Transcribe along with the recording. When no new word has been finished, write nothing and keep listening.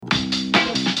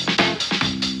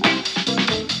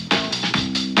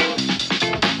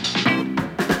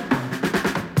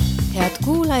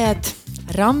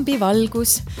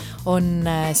Rambivalgus on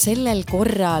sellel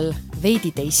korral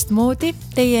veidi teistmoodi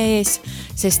teie ees,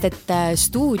 sest et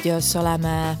stuudios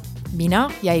oleme mina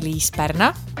ja Eliis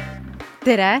Pärna.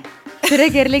 Tere! Tere,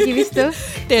 Kerli Kivistu!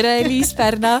 Tere, Eliis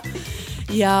Pärna!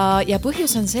 Ja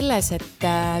põhjus on selles, et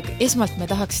esmalt me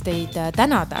tahaks teid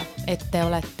tänada, et te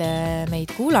olete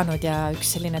meid kuulanud ja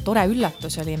üks selline tore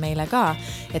üllatus oli meile ka,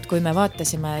 et kui me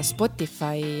vaatasime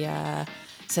Spotify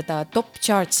seda top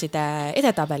chartside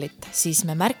edetabelit, siis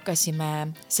me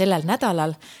märkasime sellel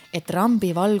nädalal, et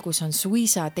Rambivalgus on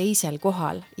suisa teisel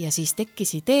kohal ja siis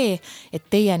tekkis idee, et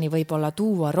teieni võib-olla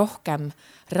tuua rohkem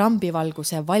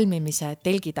Rambivalguse valmimise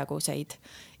telgitaguseid.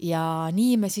 Ja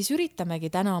nii me siis üritamegi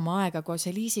täna oma aega koos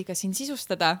Eliisiga siin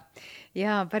sisustada.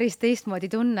 Ja päris teistmoodi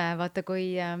tunne, vaata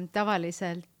kui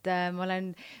tavaliselt ma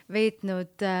olen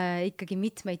veetnud ikkagi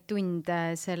mitmeid tunde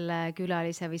selle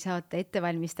külalise või saate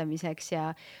ettevalmistamiseks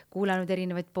ja kuulanud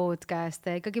erinevaid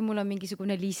podcaste. Ikkagi mul on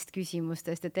mingisugune list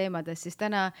küsimustest ja teemadest, siis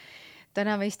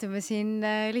täna me istume siin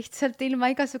lihtsalt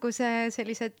ilma igasuguse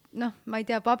sellised, ma ei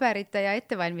tea, paberite ja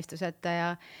ettevalmistuseta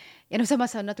ja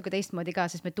samas on natuke teistmoodi ka,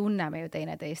 sest me tunneme ju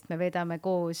teineteist, me veedame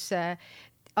koos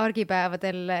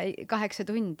argipäevadel 8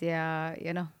 tundi ja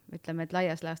ütleme, et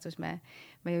laias laastus me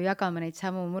ju jagame neid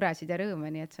samu muresid ja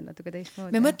rõõme, nii et see on natuke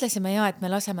teistmoodi. Me mõtlesime et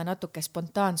me laseme natuke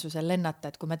spontaansusel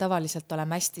lennata, et kui me tavaliselt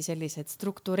oleme hästi sellised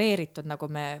struktureeritud, nagu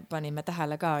me panime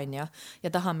tähele ka, ja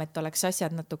tahame, et oleks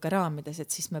asjad natuke raamides,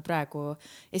 et siis me praegu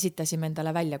esitasime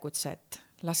endale väljakutse, et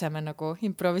laseme nagu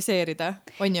improviseerida,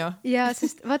 on ju? Ja,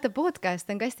 sest vaata,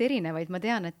 podcast on ka hästi erinevaid. Ma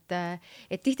tean,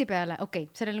 et tihtipeale,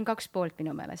 sellel on 2 poolt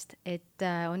minu meelest, et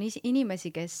on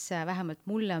inimesi, kes vähemalt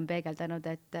mulle on peegeldanud,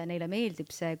 et neile meeldib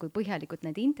see, kui põhjalikult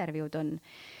need intervjuud on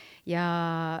ja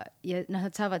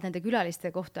nad saavad nende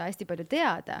külaliste kohta hästi palju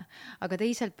teada, aga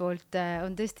teiselt poolt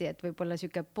on tõesti, et võib-olla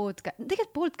siuke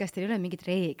tegelikult podcastil ei ole mingid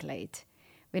reegleid.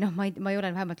 Või ma ei ole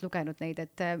vähemalt lugenud neid,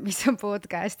 et mis on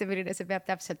podcast ja milline see peab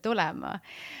täpselt olema.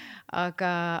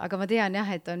 Aga ma tean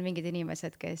et on mingid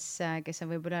inimesed, kes on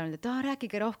võib-olla öelnud, et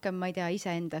rääkige rohkem, ma ei tea,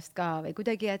 iseendast ka või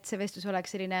kuidagi, et see vestlus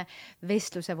oleks selline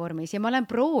vestluse vormis ja ma olen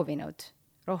proovinud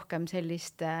rohkem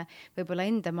sellist võib-olla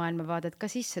enda maailmavaadet ka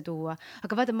sisse tuua.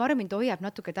 Aga vaata, ma arvan, mind hoiab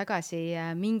natuke tagasi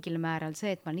mingil määral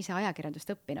see, et ma olen ise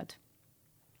ajakirjandust õppinud.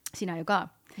 Sina ju ka.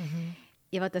 Mm-hmm.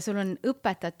 Ja vaata, sul on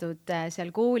õpetatud seal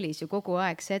koolis ju kogu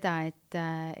aeg seda, et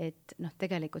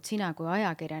tegelikult sina kui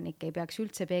ajakirjanik ei peaks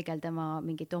üldse peegeldama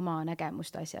mingit oma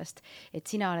nägemust asjast. Et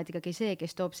sina oled ikkagi see,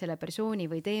 kes toob selle persooni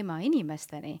või teema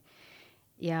inimesteni.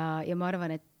 Ja ma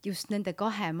arvan, et just nende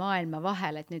 2 maailma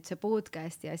vahel, et nüüd see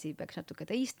podcasti asi peaks natuke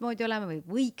teistmoodi olema või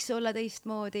võiks olla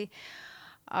teistmoodi.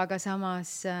 Aga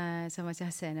samas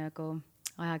see nagu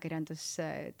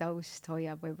ajakirjandustaust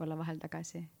hoiab võib-olla vahel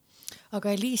tagasi.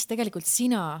 Aga Eliis, tegelikult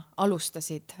sina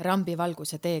alustasid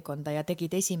Rambivalguse teekonda ja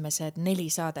tegid esimesed 4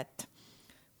 saadet.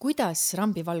 Kuidas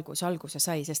Rambivalgus alguse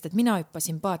sai, sest et mina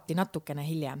hüppasin paati natukene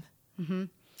hiljem? Mm-hmm.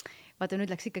 Vaata,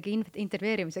 nüüd läks ikkagi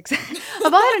intervjueerimiseks.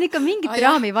 Aga vahel on ikka mingit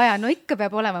raami vaja, ikka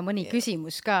peab olema mõni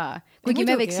küsimus ka. Kuigi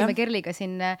me võiksime Kerliga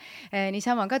siin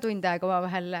niisama ka tund aega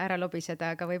omavahel ära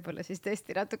lobiseda, aga võib-olla siis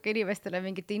tõesti natuke inimestele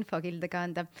mingit infokilde ka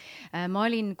anda. Ma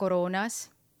olin koroonas.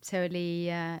 See oli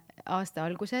aasta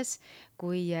alguses,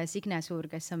 kui Signe Suur,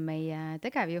 kes on meie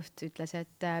tegevjuht, ütles,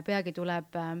 et peagi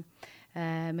tuleb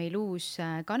meil uus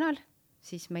kanal,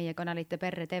 siis meie kanalite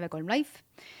perre TV3 Live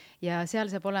ja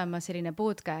seal saab olema selline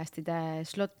podcastide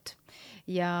slot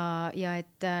ja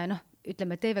et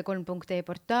ütleme TV3.ee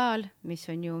portaal, mis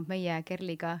on ju meie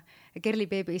Kerli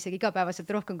beebi isegi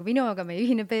igapäevaselt rohkem kui minu, aga meie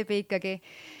ühine beebi ikkagi.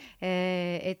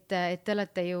 Et te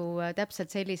olete ju täpselt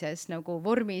sellises nagu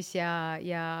vormis ja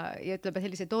ütleme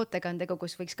sellise tootekandega,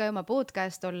 kus võiks ka oma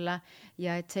podcast olla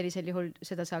ja et sellisel juhul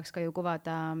seda saaks ka ju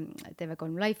kuvada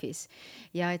TV3 Life'is.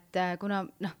 Ja et kuna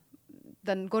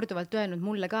ta on korduvalt öelnud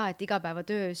mulle ka, et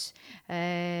igapäevatöös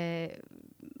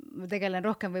ma tegelen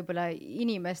rohkem võib-olla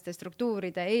inimeste,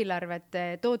 struktuuride,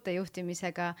 eelarvete,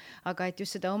 tootejuhtimisega, aga et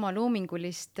just seda oma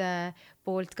loomingulist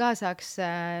poolt ka saaks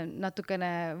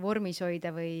natukene vormis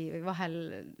hoida või vahel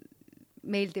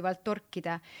meeldivalt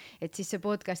torkida, et siis see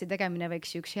podcasti tegemine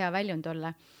võiks üks hea väljund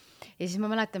olla. Ja siis ma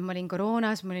mäletan, ma olin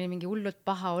koroonas, mul oli mingi hullult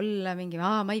paha olla,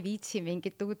 ma ei viitsi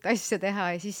mingit uut asja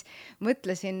teha ja siis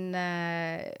mõtlesin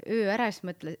öö ära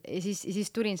ja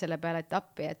siis tulin selle peale, et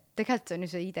appi, et tegelikult on ju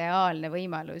see ideaalne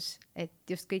võimalus, et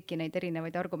just kõiki neid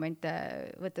erinevaid argumente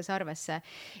võttes arvesse,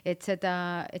 et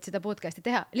seda podcasti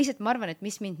teha. Lihtsalt ma arvan, et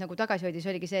mis mind nagu tagasi hoidis,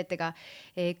 oligi see, et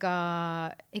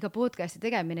ega podcasti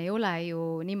tegemine ei ole ju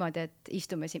niimoodi, et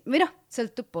istume siin, või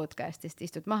sõltub podcastist,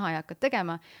 istud maha ja hakkad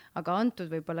tegema, aga antud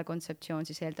võib-olla kontseptsioon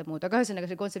siis eeldab muud. Aga ühesõnaga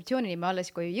see kontseptsioonini ma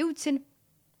alles kui jõudsin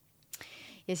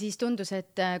ja siis tundus,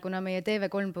 et kuna meie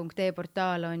tv3.ee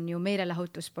portaal on ju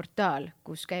meelelahutusportaal,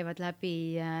 kus käivad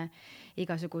läbi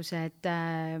igasugused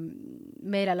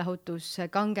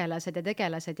meelelahutuskangelased ja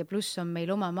tegelased ja pluss on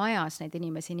meil oma majas neid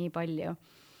inimesi nii palju,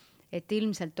 et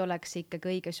ilmselt oleks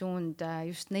ikkagi õige suund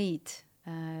just neid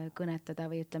kõnetada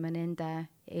või ütleme nende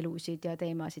elusid ja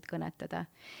teemasid kõnetada.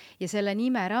 Ja selle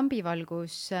nime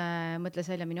Rambivalgus mõtles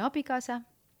välja minu abikaasa.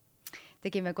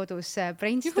 Tegime kodus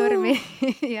brainstormi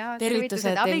ja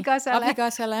tervitused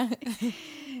abikaasale.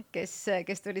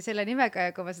 kes tuli selle nimega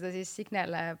ja kui ma seda siis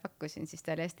Signele pakkusin, siis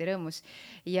ta oli hästi rõõmus.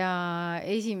 Ja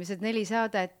esimesed 4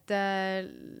 saadet,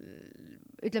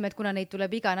 ütleme, et kuna neid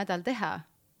tuleb iga nädal teha,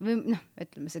 või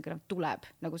ütleme, see tuleb,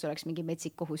 nagu see oleks mingi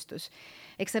metsik kohustus.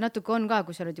 Eks ta natuke on ka,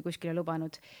 kui sa oled ju kuskile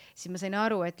lubanud, siis ma sain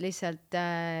aru, et lihtsalt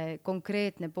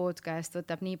konkreetne podcast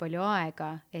võtab nii palju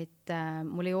aega, et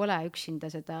mul ei ole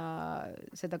üksinda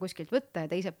seda kuskilt võtta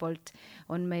ja teiselt poolt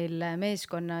on meil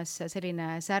meeskonnas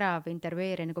selline särav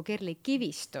intervjueerija nagu Kerli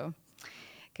Kivistu,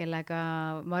 kellega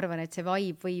ma arvan, et see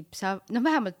vibe võib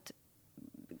vähemalt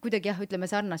kuidagi ütleme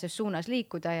sarnases suunas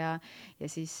liikuda ja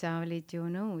siis sa olid ju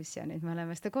nõus ja nüüd me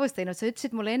oleme seda koos teinud. Sa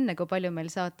ütlesid mulle enne, kui palju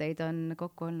meil saateid on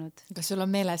kokku olnud. Kas sul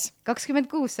on meeles?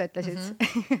 26 sa ütlesid.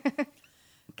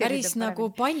 Päris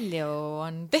nagu palju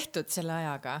on tehtud selle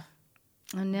ajaga.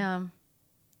 On jaa.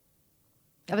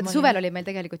 Aga suvel oli meil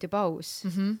tegelikult ju paus,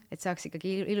 et saaks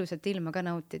ikkagi ilusat ilma ka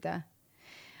nautida.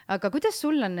 Aga kuidas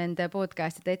sul on nende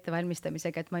podcastide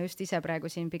ettevalmistamisega, et ma just ise praegu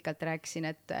siin pikalt rääkisin,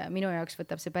 et minu jaoks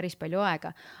võtab see päris palju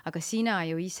aega, aga sina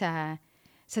ju ise,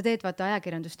 sa teed vaata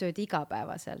ajakirjandustööd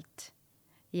igapäevaselt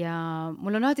ja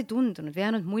mul on alati tundunud või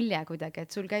jäänud mulje kuidagi,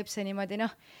 et sul käib see niimoodi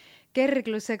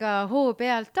kerglusega hoo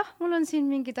pealt, mul on siin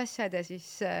mingid asjad ja siis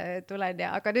tulen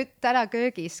aga nüüd täna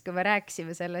köögis, kui me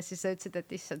rääkisime sellest, siis sa ütlesid,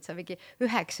 et issand, sa mingi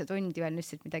 9 tundi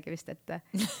valmistasid midagi vist ette.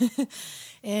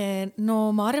 No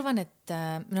ma arvan, et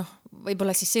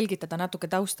võib-olla siis selgitada natuke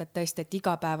tausta, et tõesti, et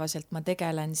igapäevaselt ma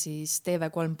tegelen siis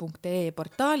tv3.ee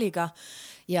portaaliga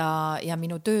ja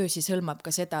minu töö siis hõlmab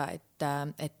ka seda,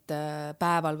 et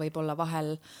päeval võib olla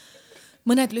vahel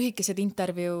mõned lühikesed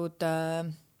intervjuud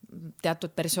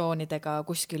teatud persoonidega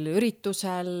kuskil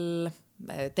üritusel,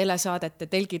 telesaadete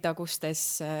telgitagustes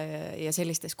ja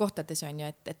sellistes kohtades on ju,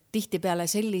 et tihtipeale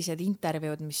sellised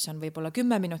intervjuud, mis on võib-olla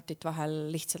 10 minutit vahel,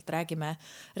 lihtsalt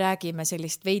räägime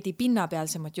sellist veidi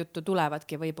pinnapealsemat juttu,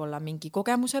 tulevadki võib-olla mingi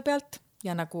kogemuse pealt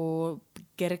ja nagu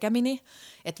kergemini,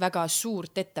 et väga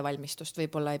suurt ettevalmistust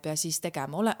võib-olla ei pea siis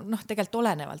tegema, tegelikult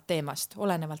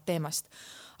olenevalt teemast,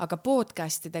 aga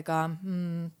podcastidega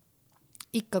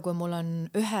ikka, kui mul on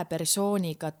ühe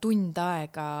persooniga tund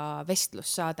aega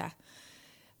vestlussaade,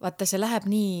 vaata, see läheb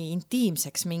nii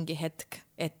intiimseks mingi hetk,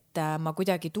 et ma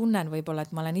kuidagi tunnen võib-olla,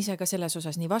 et ma olen ise ka selles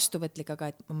osas nii vastuvõtlik,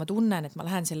 aga et ma tunnen, et ma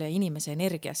lähen selle inimese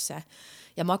energiasse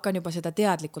ja ma hakkan juba seda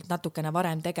teadlikult natukene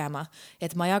varem tegema,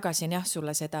 et ma jagasin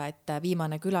sulle seda, et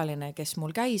viimane külaline, kes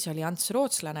mul käis, oli Ants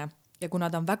Rootslane. Ja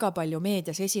kuna ta on väga palju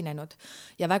meedias esinenud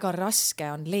ja väga raske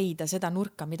on leida seda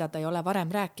nurka, mida ta ei ole varem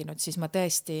rääkinud, siis ma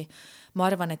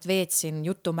arvan, et veetsin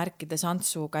jutumärkides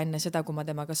Antsuga enne seda, kui ma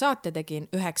temaga saate tegin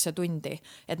 9 tundi,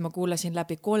 et ma kuulasin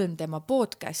läbi 3 tema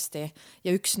podcasti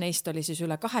ja üks neist oli siis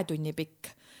üle 2 tunni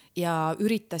pikk ja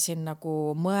üritasin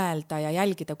nagu mõelda ja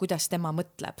jälgida, kuidas tema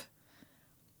mõtleb.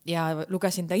 Ja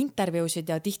lugesin ta intervjuusid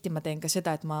ja tihti ma teen ka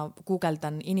seda, et ma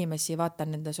guugeldan inimesi,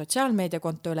 vaatan nende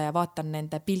sotsiaalmeediakonto üle ja vaatan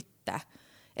nende pilte,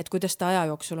 et kuidas ta aja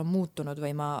jooksul on muutunud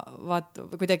või ma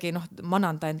kuidagi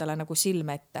manan ta endale nagu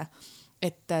silme ette,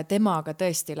 et temaga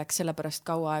tõesti läks sellepärast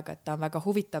kaua aega, et ta on väga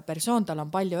huvitav persoon, tal on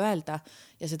palju öelda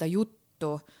ja seda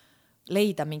juttu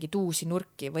leida mingid uusi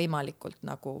nurki võimalikult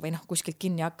nagu, või kuskilt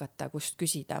kinni hakata, kust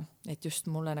küsida, et just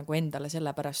mulle nagu endale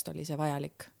sellepärast oli see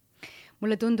vajalik.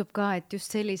 Mulle tundub ka, et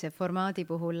just sellise formaadi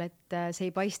puhul, et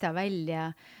see ei paista välja,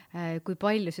 kui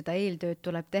palju seda eeltööd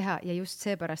tuleb teha ja just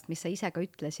seepärast, mis sa ise ka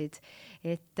ütlesid,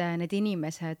 et need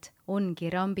inimesed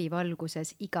ongi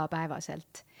rambivalguses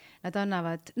igapäevaselt. Nad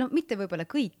annavad, mitte võib-olla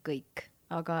kõik,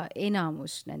 aga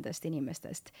enamus nendest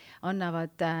inimestest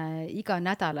annavad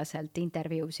iganädalaselt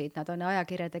intervjuusid, nad on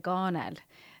ajakirjade kantel,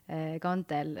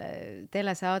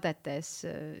 telesaadetes,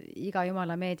 iga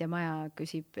jumala meediamaja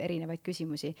küsib erinevaid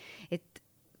küsimusi, et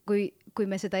kui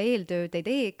me seda eeltööd ei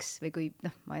teeks või kui,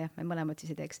 me mõlemad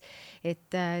siis ei teeks,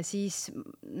 et siis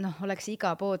oleks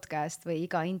iga podcast või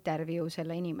iga intervjuu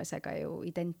selle inimesega ju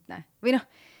identne. Või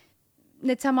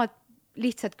need samad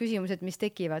lihtsad küsimused, mis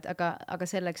tekivad, aga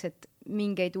selleks, et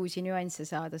mingeid uusi nüansse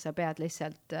saada, sa pead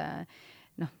lihtsalt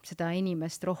seda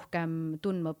inimest rohkem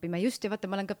tundma õppima. Just ja vaata,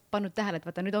 ma olen ka pannud tähele, et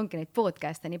vaata, nüüd ongi neid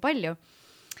podcast'e nii palju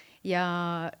ja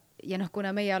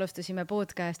kuna meie alustasime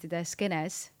podcast'ide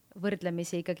skenes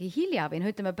võrdlemisi ikkagi hilja või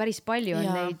ütleme, päris palju on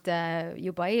neid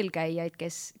juba eelkäijaid,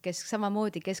 kes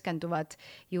samamoodi keskenduvad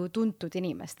ju tuntud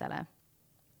inimestele.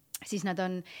 Siis nad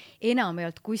on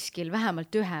enamjaolt kuskil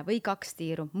vähemalt 1 või 2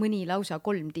 tiiru, mõni lausa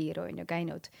 3 tiiru on ju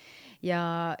käinud.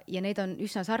 Ja need on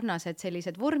üsna sarnased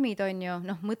sellised vormid on ju,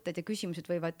 mõtted ja küsimused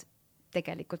võivad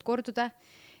tegelikult korduda.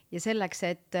 Ja selleks,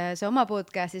 et sa oma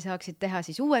podcasti saaksid teha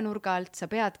siis uue nurga alt, sa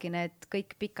peadki need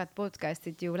kõik pikad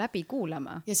podcastid ju läbi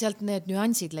kuulama. Ja sealt need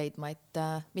nüansid leidma, et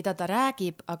mida ta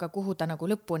räägib, aga kuhu ta nagu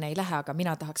lõpuni ei lähe, aga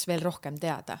mina tahaks veel rohkem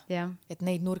teada. Ja. Et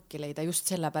neid nurki leida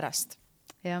just selle pärast.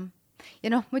 Jah.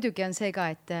 Ja muidugi on see ka,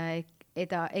 et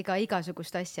ega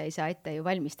igasugust asja ei saa ette ju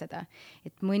valmistada.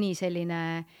 Et mõni selline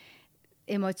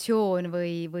emotsioon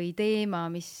või teema,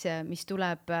 mis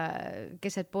tuleb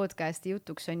keset podcasti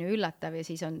jutuks, on ju üllatav ja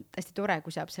siis on hästi tore,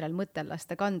 kui saab sellel mõttel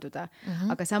lasta kanduda.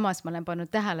 Aga samas ma olen pannud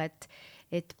tähele,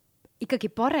 et ikkagi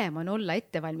parem on olla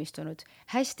ettevalmistunud.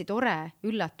 Hästi tore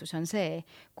üllatus on see,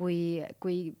 kui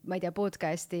ma ei tea,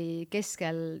 podcasti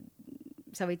keskel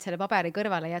sa võid selle paberi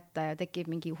kõrvale jätta ja tekib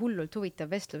mingi hullult huvitav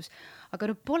vestlus,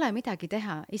 aga pole midagi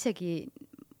teha, isegi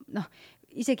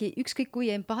ükskõik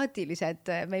kui empaatilised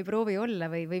me ei proovi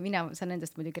olla või mina saan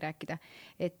endast muidugi rääkida,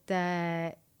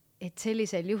 et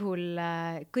sellisel juhul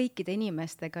kõikide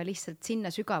inimestega lihtsalt sinna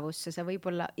sügavusse sa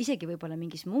isegi võib-olla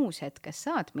mingis muus hetkes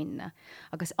saad minna,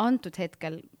 aga antud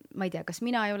hetkel, ma ei tea, kas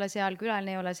mina ei ole seal,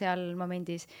 külaline ei ole seal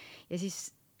momendis ja siis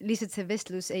lihtsalt see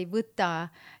vestlus ei võta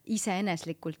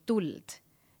iseeneslikult tuld.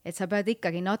 Et sa pead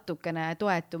ikkagi natukene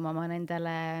toetuma oma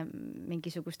nendele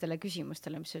mingisugustele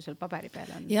küsimustele, mis seal paberi peal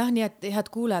on. Jah, nii et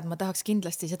head kuulajad, ma tahaks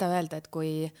kindlasti seda öelda, et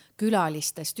kui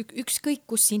külalistest, ükskõik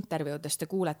kus intervjuudest te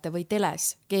kuulete või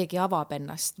teles, keegi avab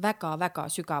ennast väga-väga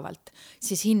sügavalt,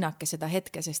 siis hinnake seda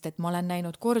hetke, sest et ma olen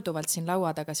näinud korduvalt siin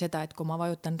laua taga seda, et kui ma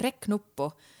vajutan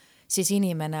rek-nuppu, siis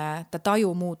inimene, ta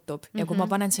taju muutub ja kui ma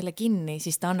panen selle kinni,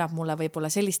 siis ta annab mulle võib-olla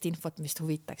sellist infot, mis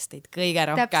huvitaks teid kõige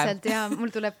rohkem. Täpselt, ja mul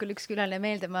tuleb küll üks külaline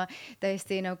meelde, ma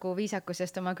täiesti nagu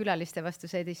viisakusest oma külaliste vastu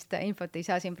sellist infot ei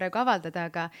saa siin praegu avaldada,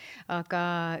 aga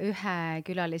ühe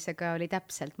külalisega oli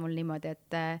täpselt mul niimoodi,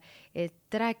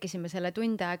 et rääkisime selle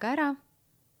tund aega ära,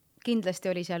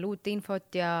 kindlasti oli seal uut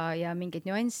infot ja mingeid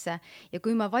nüansse ja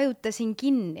kui ma vajutasin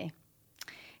kinni,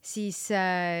 siis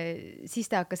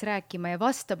ta hakkas rääkima ja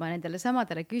vastama nendele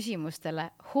samadele küsimustele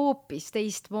hoopis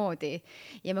teistmoodi.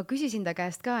 Ja ma küsisin ta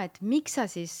käest ka, et miks sa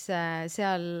siis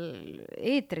seal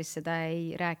eetris seda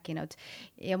ei rääkinud.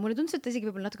 Ja mulle tundus, et ta isegi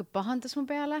võib-olla natuke pahandas mu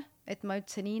peale, et ma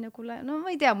ütlesin nii nagu,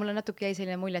 ma ei tea, mulle natuke jäi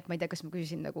selline mulje, et ma ei tea, kas ma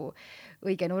küsisin nagu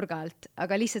õige nurga alt,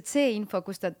 aga lihtsalt see info,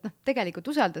 kus ta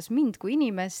tegelikult usaldas mind kui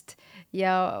inimest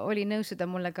ja oli nõus seda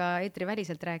mulle ka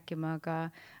eetriväliselt rääkima,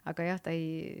 aga jah, ta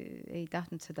ei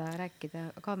tahtnud seda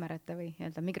rääkida kaamerate või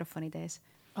mikrofonide ees.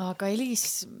 Aga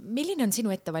Eliis, milline on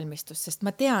sinu ettevalmistus? Sest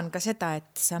ma tean ka seda,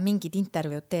 et sa mingid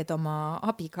intervjuud teed oma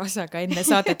abikaasaga enne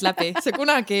saadet läbi. Sa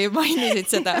kunagi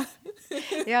mainisid seda.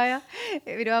 Ja,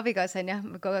 minu abikaasa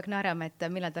on me kogu aeg naerame, et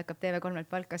millal ta hakkab TV3-lt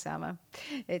palka saama.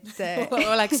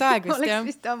 Oleks aeg vist, jah?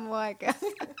 Oleks vist ammu aeg, jah.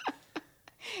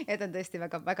 Ja ta on tõesti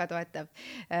väga, väga toetav.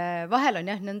 Vahel on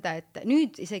nõnda, et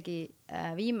nüüd isegi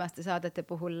viimaste saadete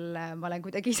puhul ma olen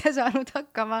kuidagi ise saanud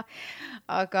hakkama,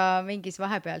 aga mingis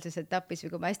vahepealses etapis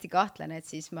või kui ma hästi kahtlen, et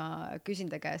siis ma küsin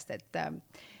ta käest, et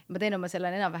ma teen oma selle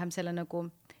enam-vähem selle nagu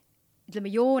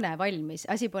joone valmis,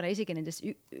 asi pole isegi nendes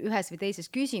ühes või teises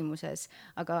küsimuses,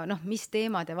 aga mis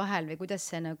teemade vahel või kuidas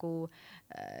see nagu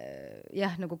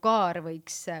kaar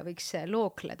võiks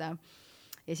lookleda.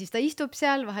 Ja siis ta istub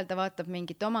seal, vahel ta vaatab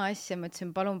mingit oma asja, ma ütlesin,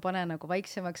 palun pane nagu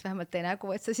vaiksemaks, vähemalt tee nägu,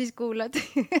 et sa siis kuulad.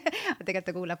 Tegelikult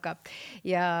ta kuulab ka.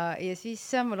 Ja siis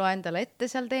ma loen talle ette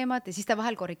seal teemat ja siis ta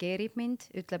vahel korrigeerib mind,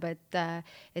 ütleb,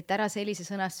 et ära sellise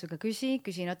sõnastusega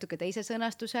küsi natuke teise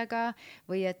sõnastusega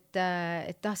või et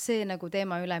see nagu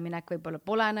teema üleminek võib-olla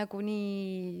pole nagu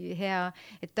nii hea,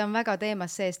 et ta on väga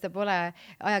teemas sees, ta pole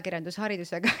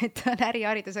ajakirjandusharidusega, et ta on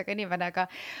äriharidusega inimene,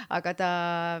 aga ta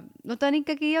on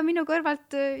ikkagi ja minu kõrvalt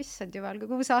issand jumal,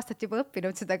 6 aastat juba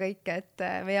õppinud seda kõike, et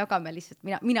me jagame lihtsalt,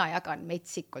 mina jagan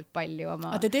metsikult palju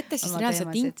oma teemasid. Te teete siis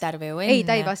reaalselt intervjuu enne? Ei,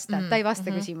 ta ei vasta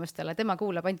küsimustele, tema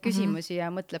kuulab ainult küsimusi ja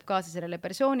mõtleb kaasa sellele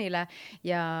persoonile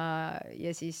ja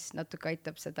siis natuke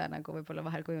aitab seda nagu võib-olla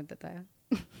vahel kujundada.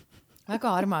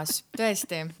 Väga armas,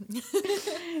 tõesti.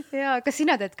 Ja kas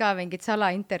sina teed ka mingid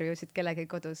salaintervjuusid kellegi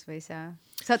kodus või sa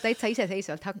saad täitsa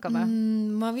iseseisvalt hakkama?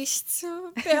 Ma vist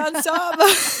pean saama.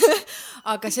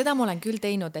 Aga seda ma olen küll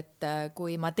teinud, et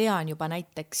kui ma tean juba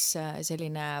näiteks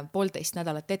selline 1,5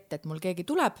 nädalat ette, et mul keegi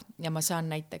tuleb ja ma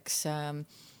saan näiteks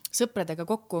sõpradega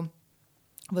kokku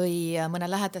või mõne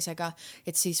lähedasega,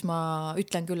 et siis ma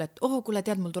ütlen küll, et kuule,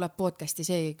 tead, mul tuleb podcasti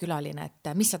see külaline,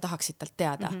 et mis sa tahaksid talt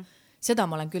teada. Seda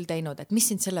ma olen küll teinud, et mis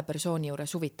sind selle persooni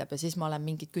juures huvitab ja siis ma olen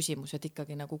mingid küsimused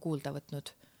ikkagi nagu kuulda võtnud.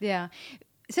 Ja,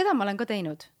 seda ma olen ka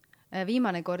teinud.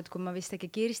 Viimane kord, kui ma vist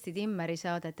Kirsti Timmeri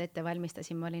saadet ette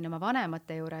valmistasin, ma olin oma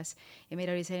vanemate juures ja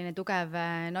meil oli selline tugev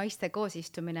naiste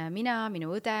koosistumine, mina,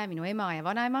 minu õde, minu ema ja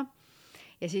vanaema.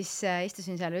 Ja siis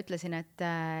istusin seal ja ütlesin,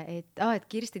 et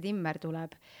Kirsti Timmer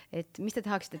tuleb, et mis te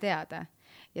tahaksite teada.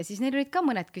 Ja siis neil olid ka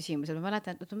mõned küsimused. Ma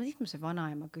mäletan, et ma see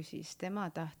vanaema küsis,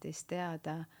 tema tahtis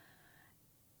teada,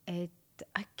 et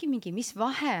äkki mingi, mis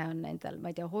vahe on nendel, ma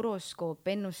ei tea, horoskoop,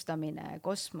 ennustamine,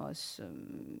 kosmos,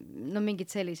 no mingid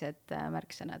sellised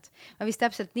märksõnad. Ma vist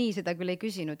täpselt nii seda küll ei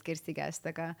küsinud Kirsti käest,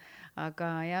 aga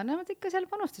ja nad ikka seal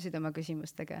panustasid oma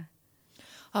küsimustega.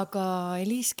 Aga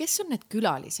Eliis, kes on need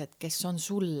külalised, kes on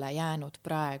sulle jäänud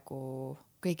praegu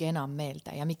kõige enam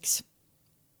meelde ja miks?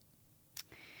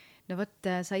 No vot,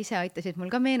 sa ise aitasid mul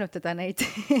ka meenutada neid.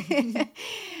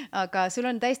 Aga sul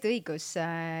on täiesti õigus,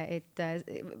 et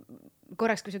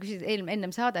korraks, kui sa küsisid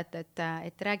ennem saadet,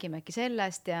 et räägime äkki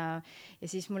sellest ja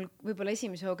siis mul võib-olla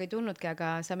esimese hooga ei tulnudki,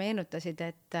 aga sa meenutasid,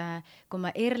 et kui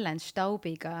ma Erlen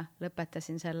Staubiga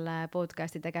lõpetasin selle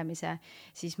podcasti tegemise,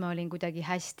 siis ma olin kuidagi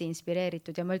hästi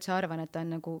inspireeritud ja ma üldse arvan, et ta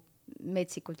on nagu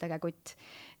metsikult äge kutt.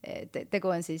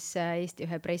 Tegu on siis Eesti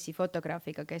ühe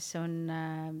pressifotograafiga, kes on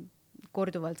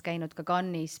korduvalt käinud ka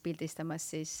Cannes'is pildistamas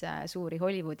siis suuri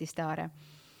Hollywoodi staare.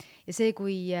 Ja see,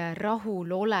 kui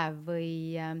rahul olev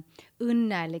või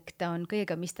õnnelik ta on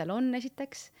kõigega, mis tal on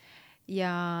esiteks.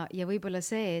 Ja võib-olla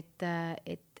see,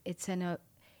 et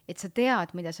sa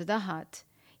tead, mida sa tahad.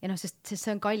 Ja sest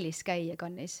see on kallis käia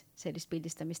Cannes'is sellist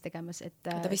pildistamist tegemas.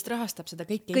 Ta vist rahastab seda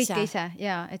kõike ise. Kõike ise,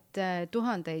 jaa. Et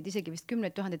tuhandeid, isegi vist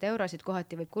 10 000 eurosid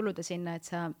kohati võib kuluda sinna, et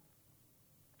sa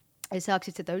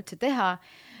saaksid seda üldse teha,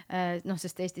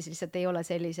 sest Eestis lihtsalt ei ole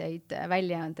selliseid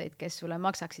väljaandeid, kes sulle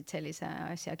maksaksid sellise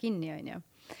asja kinni, on ju.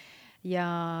 Ja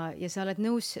sa oled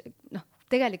nõus,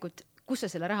 tegelikult, kus sa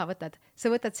selle raha võtad? Sa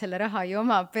võtad selle raha ju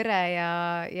oma pere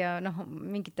ja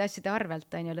mingite asjade arvelt,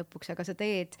 on ju lõpuks, aga sa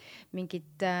teed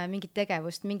mingit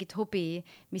tegevust, mingit hobi,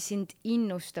 mis sind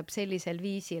innustab sellisel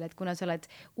viisil, et kuna sa oled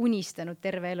unistanud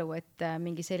terve elu, et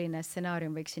mingi selline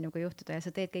stsenaarium võiks sinuga juhtuda ja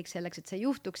sa teed kõik selleks, et see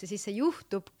juhtuks ja siis see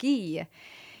juhtubki.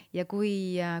 Ja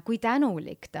kui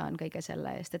tänulik ta on kõige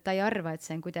selle eest, et ta ei arva, et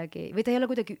see on kuidagi, või ta ei ole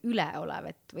kuidagi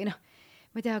üleolev, või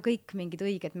ma ei tea, kõik mingid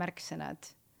õiged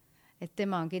märksõnad. Et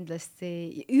tema on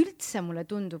kindlasti, üldse mulle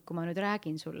tundub, kui ma nüüd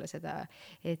räägin sulle seda,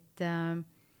 et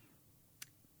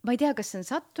ma ei tea, kas see on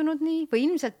sattunud nii, või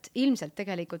ilmselt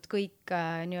tegelikult kõik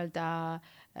nii-öelda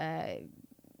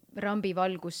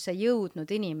Rambivalgusse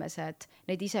jõudnud inimesed,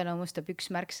 neid iseloomustab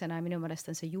üks märksõna ja minu meelest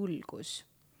on see julgus.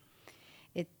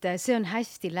 Et see on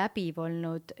hästi läbiv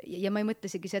olnud ja ma ei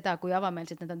mõtlesigi seda, kui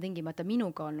avameelselt nad on tingimata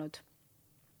minuga olnud,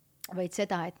 vaid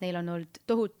seda, et neil on olnud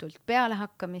tohutult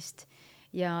pealehakkamist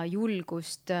ja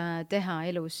julgust teha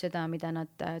elus seda, mida nad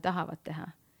tahavad teha.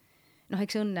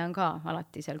 Eks õnne on ka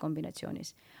alati seal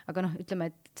kombinatsioonis. Aga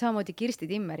ütleme, et samamoodi Kirsti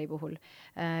Timmeri puhul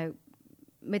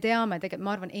me teame,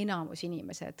 ma arvan, enamus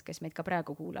inimesed, kes meid ka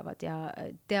praegu kuulavad ja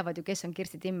teavad ju, kes on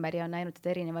Kirsti Timmer ja on näinud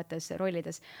teda erinevates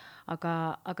rollides.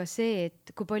 Aga see,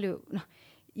 et kui palju,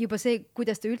 juba see,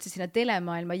 kuidas ta üldse sinna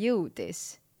telemaailma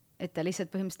jõudis, et ta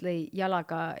lihtsalt põhimõtteliselt lõi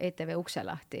jalaga ETV ukse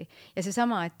lahti. Ja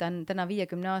seesama, et ta on täna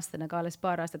 50-aastane, ka alles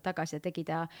paar aastat tagasi ja tegi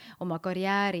ta oma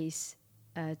karjääris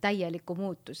täieliku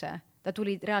muutuse. Ta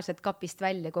tuli reaalselt kapist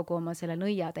välja kogu oma selle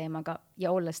nõia teemaga ja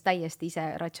olles täiesti ise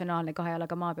ratsionaalne 2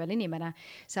 jalaga maa peal inimene,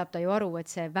 saab ta ju aru, et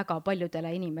see väga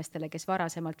paljudele inimestele, kes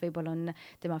varasemalt võib-olla on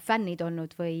tema fännid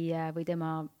olnud või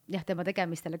tema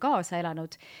tegemistele kaasa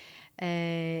elanud,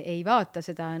 ei vaata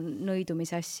seda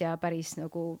nõidumise asja päris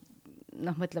nagu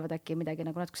mõtlevad äkki midagi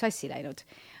nagu natuke sassi läinud.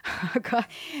 Aga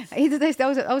ei, ta tõesti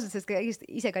ausalt, sest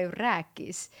ise ka ju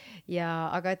rääkis.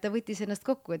 Aga et ta võttis ennast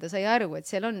kokku ja ta sai aru, et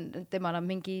seal on, temal on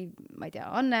mingi, ma ei tea,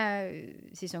 Anne,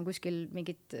 siis on kuskil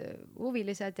mingid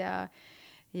huvilised ja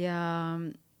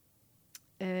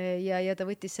ta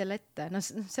võttis selle ette.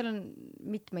 Seal on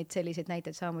mitmeid selliseid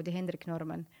näiteid, samamoodi Hendrik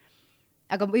Norman.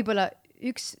 Aga võib-olla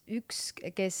üks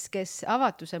kes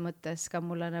avatuse mõttes ka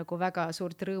mulle nagu väga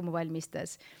suurt rõõmu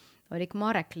valmistas, oli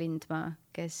Marek Lindmaa,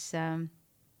 kes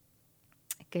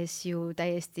ju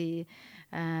täiesti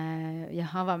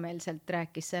avameelselt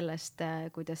rääkis sellest,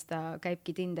 kuidas ta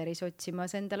käibki Tinderis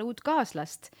otsimas endale uut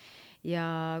kaaslast ja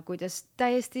kuidas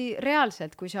täiesti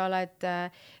reaalselt, kui sa oled,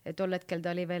 tol hetkel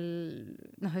ta oli veel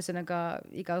ühesõnaga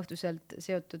iga õhtuselt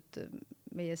seotud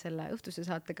meie selle õhtuse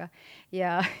saatega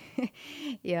ja,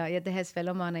 ja tehes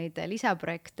veel oma neid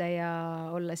lisaprojekte ja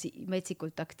olla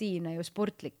metsikult aktiivne ju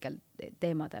sportlikel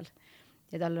teemadel.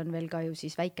 Ja tal on veel ka ju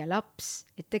siis väike laps,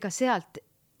 et ega sealt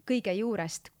kõige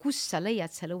juurest, kus sa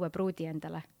leiad selle uue pruudi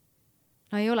endale?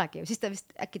 No ei olegi ju, siis ta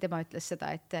vist äkki tema ütles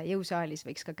seda, et jõusaalis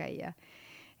võiks ka käia,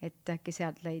 et äkki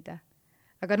sealt leida.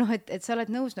 Aga noh, et sa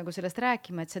oled nõus nagu sellest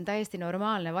rääkima, et see on täiesti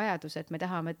normaalne vajadus, et me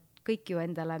tahame kõik ju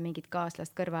endale mingit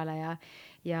kaaslast kõrvale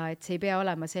ja et see ei pea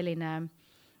olema selline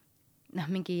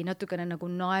mingi natukene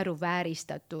nagu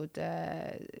naeruvääristatud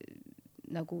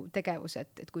nagu tegevus,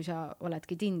 et kui sa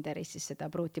oledki Tinderis, siis seda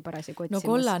pruuti parasjagu otsimas. No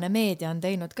kollane meedia on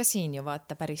teinud ka siin ju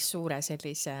vaata päris suure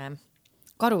sellise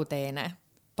karuteene,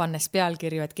 pannes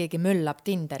pealkirju, et keegi möllab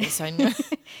Tinderis on ju.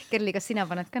 Kerli, kas sina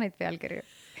paned ka neid pealkirju?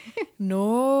 No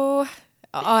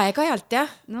aeg-ajalt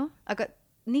jah. No, aga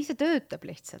nii see töötab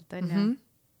lihtsalt, on ju?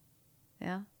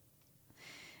 Jah.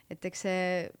 Et eks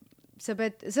sa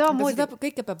pead samamoodi... Seda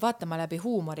kõike peab vaatama läbi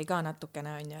huumori ka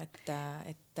natukene, on ju,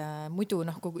 et muidu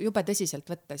kui jube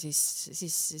tõsiselt võtta,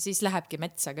 siis lähebki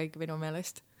metsa kõik minu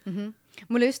meelest.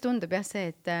 Mulle just tundub jah see,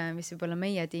 et mis võib olla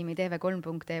meie tiimi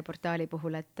TV3.ee portaali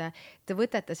puhul, et te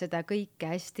võtate seda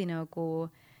kõike hästi nagu,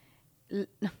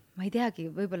 ma ei teagi,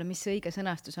 võib-olla mis see õige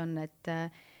sõnastus on, et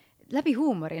läbi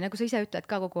huumori, nagu sa ise ütled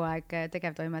ka kogu aeg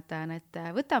tegevtoimetajana, et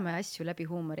võtame asju läbi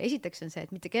huumori. Esiteks on see,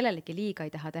 et mitte kellelegi liiga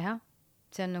ei taha teha.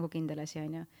 See on nagu kindel asi,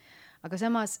 on ju. Aga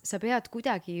samas sa pead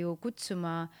kuidagi ju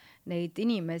kutsuma neid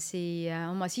inimesi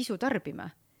oma sisu tarbima.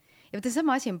 Ja võtta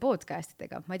sama asi on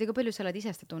podcastidega. Ma ei tea, kui palju sa oled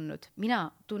ise seda tundnud. Mina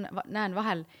näen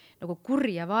vahel nagu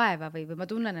kurja vaeva või ma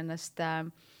tunnen ennast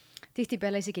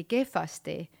tihtipeale isegi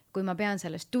kehvasti, kui ma pean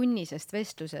sellest tunnisest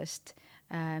vestlusest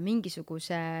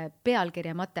mingisuguse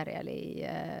pealkirja materjali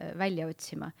välja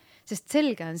otsima. Sest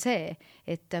selge on see,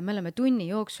 et me oleme tunni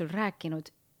jooksul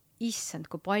rääkinud issand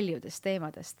kui paljudest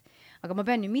teemadest. Aga ma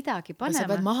pean ju midagi panema.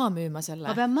 Sa pead maha müüma selle.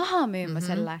 Ma pean maha müüma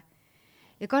selle.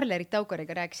 Ja Karl-Erik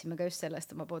Taukariga rääkisime ka just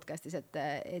sellest oma podcastis, et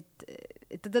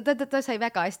ta sai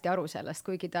väga hästi aru sellest,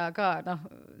 kuigi ta ka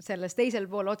sellest teisel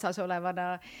pool otsas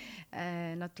olevana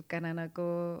natukene nagu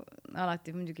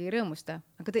alati muidugi rõõmusta.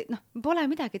 Aga pole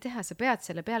midagi teha, sa pead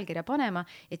selle pealkirja panema,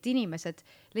 et inimesed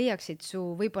leiaksid su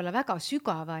võib-olla väga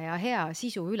sügava ja hea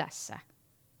sisu ülesse.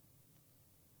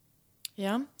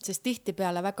 Jah, sest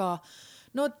tihtipeale väga...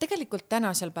 No tegelikult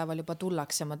tänasel päeval juba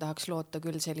tullakse, ma tahaks loota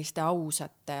küll selliste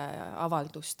ausate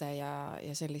avalduste ja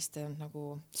selliste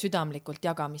nagu südamlikult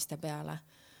jagamiste peale.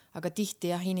 Aga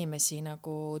tihti jah, inimesi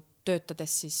nagu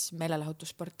töötades siis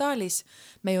meelelahutusportaalis,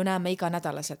 me ju näeme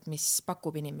iganädalaselt, mis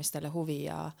pakub inimestele huvi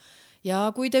ja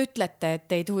kui te ütlete, et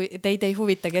teid ei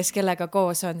huvita, kes kellega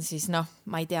koos on, siis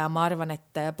ma ei tea, ma arvan,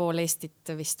 et pool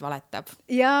Eestit vist valetab.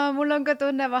 Ja mul on ka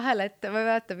tunne vahel, et ma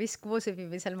vaata, mis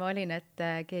koosõpimisel ma olin, et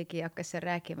keegi hakkas seal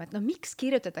rääkima, et miks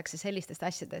kirjutatakse sellistest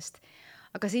asjadest.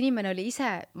 Aga see inimene oli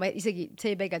ise, isegi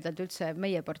see ei peegeldanud üldse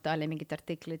meie portaali mingit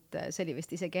artiklit, see oli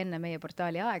vist isegi enne meie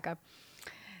portaali aega.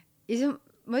 Ja siis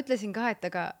ma ütlesin ka, et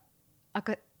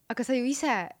aga sa ju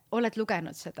ise oled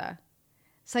lugenud seda.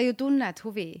 Sa ju tunned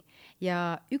huvi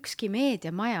ja ükski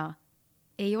meediamaja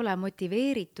ei ole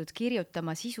motiveeritud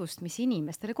kirjutama sisust, mis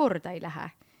inimestele korda ei lähe.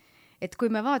 Et kui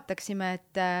me vaataksime,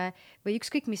 või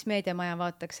ükskõik mis meediamaja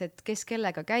vaataks, et kes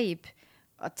kellega käib,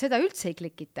 seda üldse ei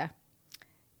klikita.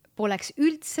 Poleks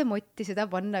üldse motti seda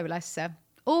panna ülesse.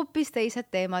 Hoopis teised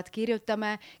teemad,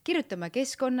 kirjutame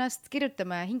keskkonnast,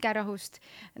 kirjutame hingerahust,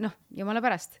 jumala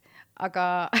pärast.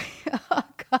 Aga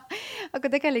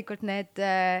tegelikult need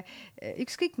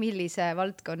ükskõik millise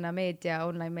valdkonna meedia,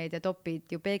 online meedia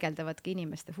topid ju peegeldavadki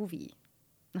inimeste huvi.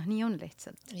 Nii on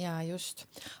lihtsalt. Ja just.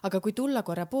 Aga kui tulla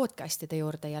korra podcastide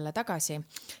juurde jälle tagasi,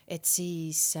 et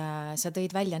siis sa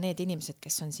tõid välja need inimesed,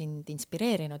 kes on sind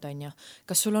inspireerinud, on ju.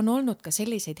 Kas sul on olnud ka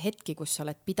selliseid hetki, kus sa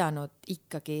oled pidanud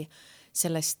ikkagi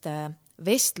sellest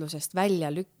vestlusest välja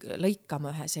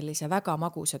lõikama ühe sellise väga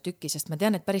magusa tüki, sest ma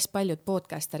tean, et päris paljud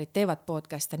podcasterid teevad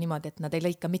podcasta niimoodi, et nad ei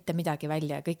lõika mitte midagi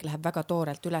välja ja kõik läheb väga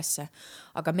toorelt ülesse.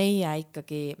 Aga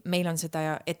meil on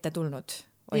seda ette tulnud.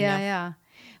 Ja.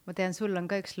 Ma tean, sul on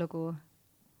ka üks lugu.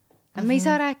 Me ei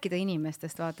saa rääkida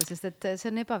inimestest, vaata, sest et see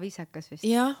on ebaviisakas vist.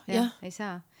 Ja. Ei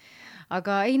saa.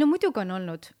 Aga ei, muidugi on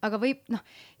olnud. Aga võib,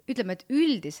 ütleme, et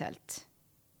üldiselt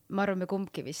ma arvan, me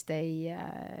kumbki vist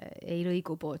ei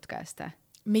lõigu podcasta.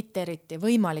 Mitte eriti,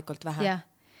 võimalikult vähe. Jah,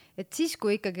 et siis,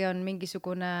 kui ikkagi on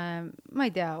mingisugune, ma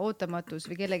ei tea, ootamatus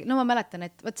või kellegi, ma mäletan,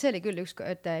 et see oli küll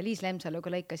et Eliis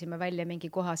Lemsaluga lõikasime välja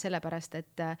mingi koha sellepärast,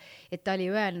 et ta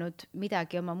oli öelnud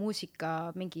midagi oma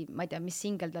muusika, mingi, ma ei tea, mis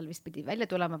singel tal vist pidi välja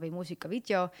tulema või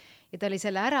muusikavideo ja ta oli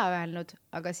selle ära öelnud,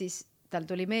 aga siis tal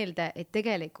tuli meelde, et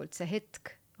tegelikult see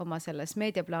hetk oma selles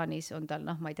meediaplaanis on tal,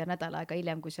 ma ei tea, nädal aega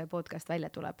hiljem, kui see podcast välja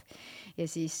tuleb. Ja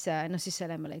siis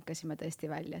selle me lõikasime tõesti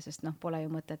välja, sest pole ju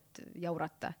mõtet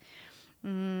jaurata.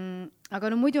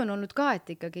 Aga muidu on olnud ka, et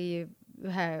ikkagi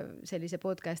ühe sellise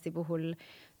podcasti puhul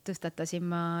tõstatasin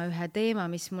ma ühe teema,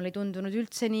 mis mul ei tundunud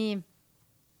üldse nii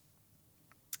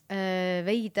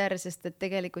veider, sest et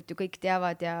tegelikult ju kõik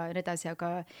teavad ja nii edasi,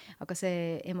 aga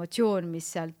see emotsioon, mis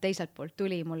sealt teiselt poolt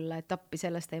tuli mulle, et appi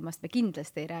sellest teemast me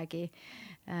kindlasti ei räägi.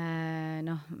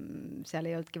 Seal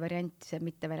ei olnudki varianti see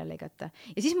mitte välja lõigata.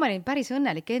 Ja siis ma olin päris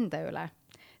õnnelik enda üle,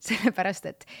 sellepärast,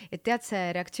 et tead,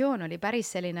 see reaktsioon oli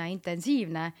päris selline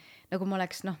intensiivne, nagu ma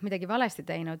oleks midagi valesti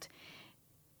teinud.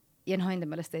 Ja enda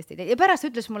meelest tõesti. Ja pärast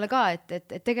ütles mulle ka,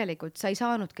 et tegelikult sa ei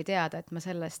saanudki teada, et ma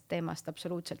sellest teemast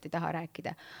absoluutselt ei taha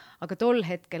rääkida. Aga tol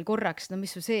hetkel korraks,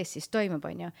 mis su sees siis toimub,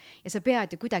 on ju. Ja sa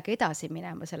pead ju kuidagi edasi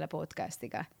minema selle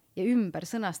podcastiga ja ümber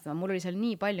sõnastama. Mul oli seal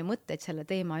nii palju mõtteid selle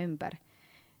teema ümber.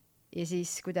 Ja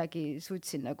siis kuidagi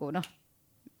suutsin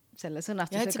selle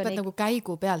sõnastusega. Ja et sa pead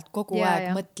käigu pealt kogu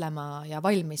aeg mõtlema ja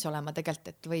valmis olema tegelikult,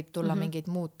 et võib tulla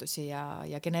mingeid muutusi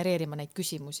ja genereerima neid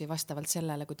küsimusi vastavalt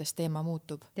sellele, kuidas teema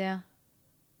muutub. Ja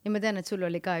ma tean, et sul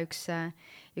oli ka üks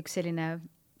selline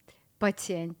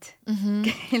patsient,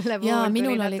 kelle puhul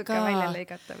tuli natuke välja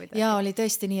lõigata. Ja oli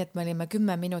tõesti nii, et me olime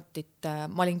 10 minutit,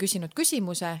 ma olin küsinud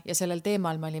küsimuse ja sellel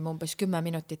teemal me olime umbes 10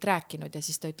 minutit rääkinud ja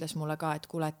siis ta ütles mulle ka, et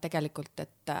kuule, et tegelikult,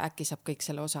 et äkki saab kõik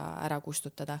selle osa ära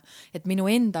kustutada. Et minu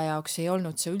enda jaoks ei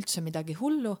olnud see üldse midagi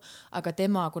hullu, aga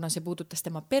tema, kuna see puudutas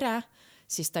tema pere,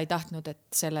 siis ta ei tahtnud, et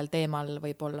sellel teemal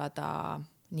võib-olla ta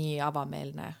nii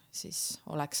avameelne siis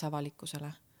oleks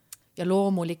avalikkusele. Ja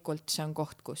loomulikult see on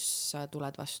koht, kus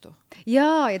tuled vastu.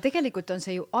 Ja tegelikult on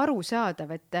see ju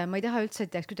arusaadav, et ma ei taha üldse,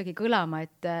 et jääks kuidagi kõlama,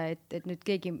 et nüüd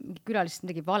keegi külalist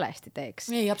midagi valesti teeks.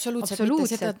 Ei, absoluutselt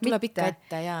mitte, seda tuleb ikka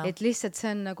ette. Ja. Et lihtsalt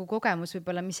see on kogemus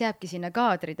võib-olla, mis jääbki sinna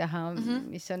kaadri taha,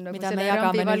 mis on mida me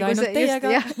jagame nüüd ainult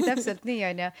teiega. Jah, täpselt nii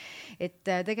on ja. Et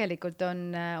tegelikult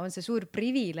on see suur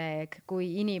privileeg,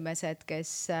 kui inimesed,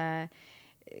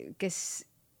 kes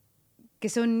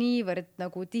on niivõrd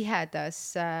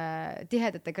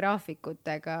tihedate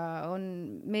graafikutega, on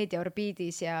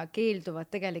meediaorbiidis ja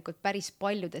keelduvad tegelikult päris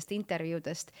paljudest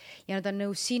intervjuudest ja nad on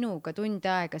nõus sinuga tund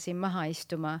aega siin maha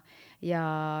istuma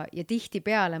ja tihti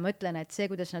peale mõtlen, et see,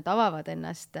 kuidas nad avavad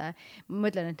ennast,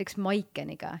 mõtlen näiteks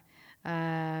Maikeniga.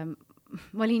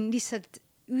 Ma olin lihtsalt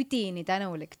üdini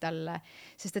tänulik talle,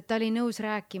 sest et ta oli nõus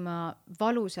rääkima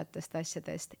valusatest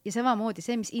asjadest ja samamoodi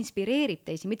see, mis inspireerib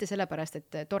teisi, mitte sellepärast,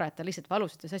 et tore, et ta lihtsalt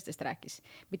valusatest asjadest rääkis,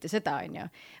 mitte seda on ju,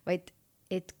 vaid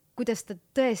et kuidas ta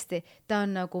tõesti, ta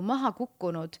on maha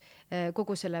kukkunud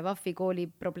kogu selle Vafi kooli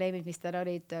probleemid, mis tal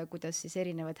olid, kuidas siis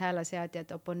erinevad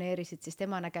hääleseadjad oponeerisid siis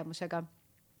tema nägemusega,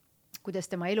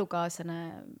 kuidas tema elukaaslane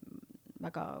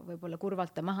väga võib-olla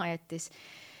kurvalt ta maha jättis.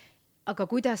 Aga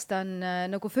kuidas ta on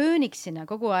fööniksina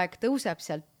kogu aeg tõuseb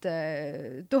sealt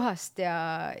tuhast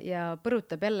ja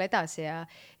põrutab jälle edasi ja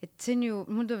et see on ju,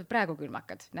 mul tulevad praegu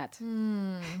külmakad, näed.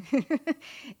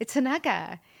 Et see on äge.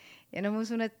 Ja ma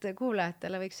usun, et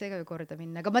kuulajatele võiks see ka korda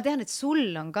minna. Aga ma tean, et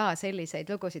sul on ka selliseid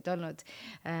lugusid olnud.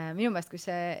 Minu meelest, kui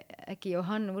see äkki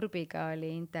Johan Urbiga oli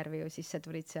intervjuu, siis sa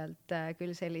tulid sealt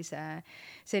küll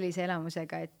sellise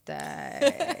elamusega,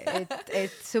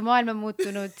 et su maailm on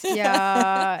muutunud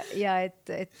ja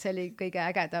et see oli kõige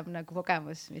ägedam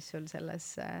kogemus, mis sul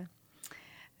selles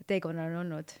teekonnal on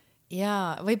olnud.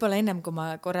 Ja võib-olla ennem, kui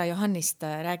ma korra Johannist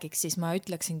räägiks, siis ma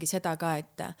ütleksingi seda ka,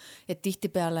 et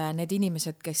tihtipeale need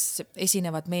inimesed, kes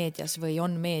esinevad meedias või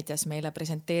on meedias meile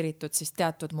presenteeritud siis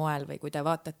teatud moel või kui te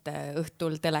vaatate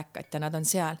õhtul telekat ja nad on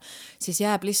seal, siis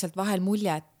jääb lihtsalt vahel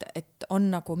mulje, et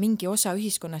on mingi osa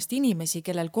ühiskonnast inimesi,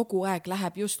 kellel kogu aeg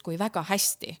läheb justkui väga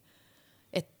hästi.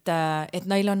 Et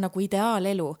neil on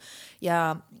ideaalelu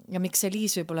ja miks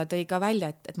Eliis võib-olla tõi ka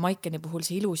välja, et Maikeni puhul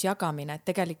see ilus jagamine, et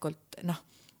tegelikult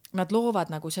nad loovad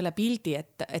selle pildi,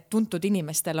 et tuntud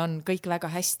inimestel on kõik väga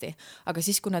hästi, aga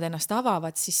siis, kui nad ennast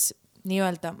avavad, siis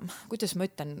nii-öelda, kuidas ma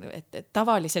ütlen, et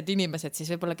tavalised inimesed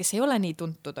siis võib-olla, kes ei ole nii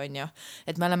tuntud, on ju,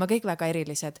 et me oleme kõik väga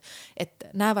erilised,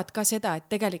 et näevad ka seda, et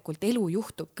tegelikult elu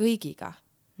juhtub kõigiga.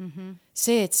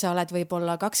 See, et sa oled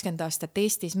võib-olla 20 aastat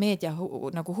Eestis meedia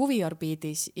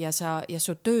huviorbiidis ja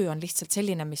su töö on lihtsalt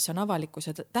selline, mis on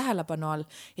avalikkuse tähelepanu all,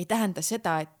 ei tähenda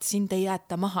seda, et sind ei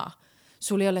jäeta maha.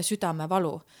 Sul ei ole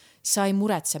südamevalu, sa ei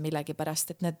muretse millegi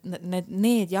pärast, et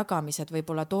need jagamised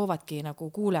võib-olla toovadki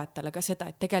kuulajatele ka seda,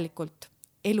 et tegelikult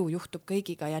elu juhtub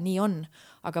kõigiga ja nii on,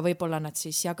 aga võib-olla nad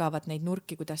siis jagavad neid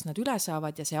nurki, kuidas nad üle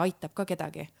saavad ja see aitab ka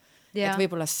kedagi. Ja. Et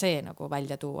võib-olla see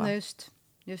välja tuua. No just.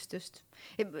 just.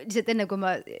 Lihtsalt enne, kui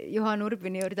ma Juhan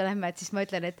Urbini juurde lähme, et siis ma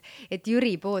ütlen, et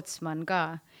Jüri Pootsman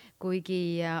ka,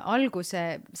 kuigi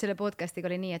selle podcastiga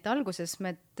oli nii, et alguses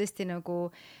me tõesti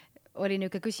nagu oli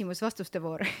niisugune küsimus-vastuste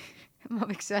voor, ma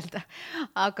võiks öelda,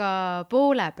 aga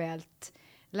poole pealt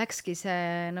läkski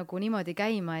see nagu niimoodi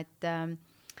käima,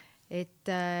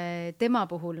 et tema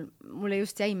puhul mulle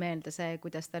just jäi meelde see,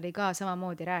 kuidas ta oli ka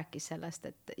samamoodi rääkis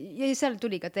sellest, ja seal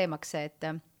tuli ka teemaks see,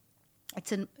 et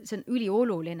see on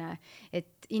ülioluline,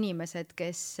 et inimesed,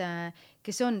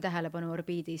 kes on tähelepanu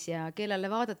orbiidis ja kellele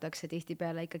vaadatakse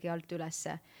tihtipeale ikkagi alt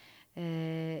ülesse,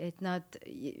 et nad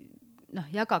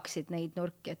jagaksid neid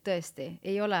nurki, et tõesti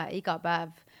ei ole iga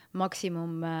päev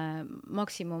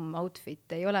maksimum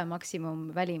outfit, ei ole maksimum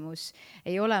välimus,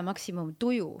 ei ole maksimum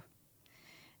tuju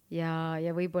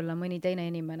ja võib-olla mõni teine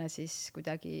inimene siis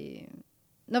kuidagi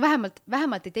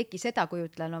vähemalt ei teki seda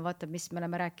kujutlen, vaata, mis me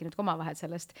oleme rääkinud omavahel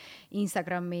sellest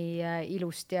Instagrami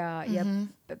ilust ja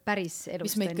päris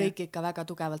elust. Mis meid kõik ikka väga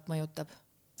tugevalt mõjutab.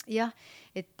 Jah,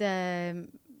 et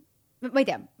ma ei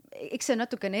tea, eks see on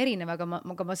natukene erinev, aga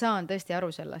ma saan tõesti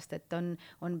aru sellest, et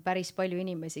on päris palju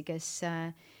inimesi,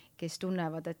 kes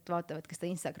tunnevad, et vaatavad ka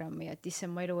seda Instagrami, et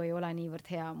issand, mu elu ei ole niivõrd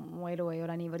hea, mu elu ei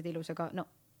ole niivõrd ilus, aga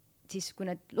siis kui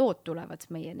need lood tulevad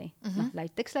meieni,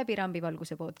 näiteks läbi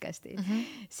Rambivalguse podcasti,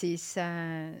 siis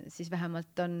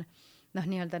vähemalt on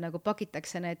nii-öelda nagu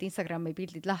pakitakse need Instagrami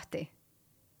pildid lahti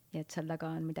ja et seal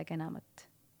taga on midagi enamat.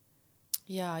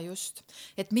 Ja just,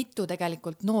 et mitu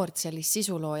tegelikult noort sellist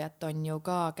sisuloojat on ju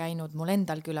ka käinud mul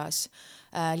endal külas,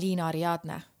 Liina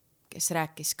Ariadne, kes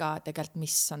rääkis ka tegelikult,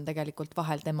 mis on tegelikult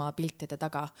vahel tema piltide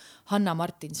taga, Hanna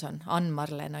Martinson,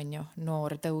 Ann-Marlen on ju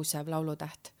noor tõusev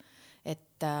laulutäht,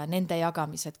 et nende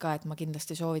jagamised ka, et ma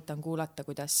kindlasti soovitan kuulata,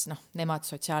 kuidas nemad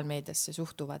sotsiaalmeediasse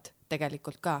suhtuvad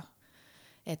tegelikult ka.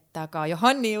 Et aga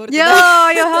Johanni juurde...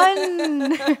 Jaa,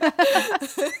 Johann!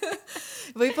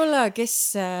 Võib-olla,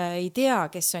 kes ei tea,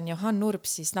 kes on Johann Urb,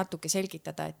 siis natuke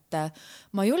selgitada, et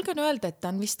ma julgen öelda, et ta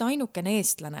on vist ainukene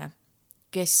eestlane,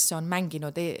 kes on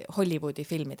mänginud Hollywoodi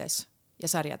filmides ja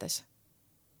sarjades.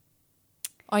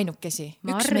 Ainukesi.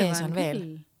 Üks mees on veel.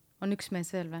 On üks mees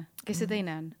veel või? Kes see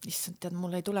teine on? Issand, tead,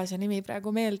 mul ei tule see nimi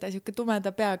praegu meelde, siuke tumeda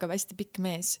peaga, hästi pikk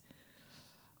mees.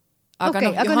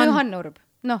 Aga Johann Urb.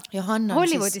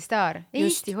 Hollywoodi siis, staar,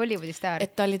 Eesti Hollywoodi staar.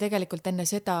 Et ta oli tegelikult enne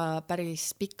seda päris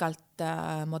pikalt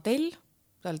modell,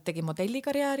 ta tegi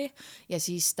modellikarjääri ja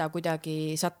siis ta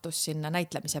kuidagi sattus sinna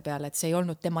näitlemise peale, et see ei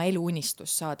olnud tema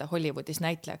eluunistus saada Hollywoodis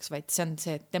näitlejaks, vaid see on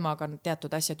see, et temaga on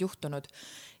teatud asjad juhtunud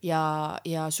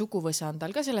ja suguvõsa on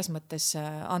tal ka selles mõttes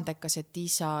andekas, et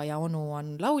isa ja onu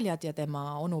on lauljad ja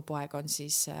tema onupoeg on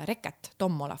siis Reket,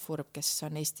 Tom Olaf Urb, kes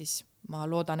on Eestis, ma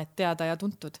loodan, et teada ja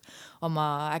tuntud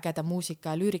oma ägeda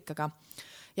muusika ja lüürikaga.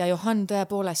 Ja Johann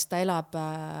tõepoolest, ta elab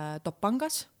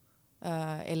Topangas,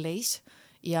 Eliis,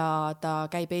 ja ta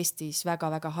käib Eestis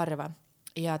väga-väga harva.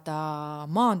 Ja ta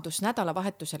maandus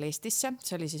nädalavahetusel Eestisse,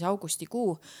 see oli siis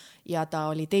augustikuu, ja ta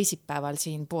oli teisipäeval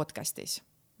siin podcastis.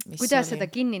 Kuidas seda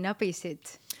kinni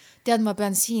nabisid? Tead, ma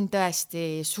pean siin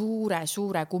tõesti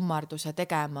suure kummarduse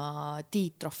tegema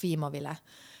Tiit Trofimovile,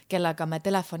 kellega me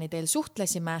telefoni teel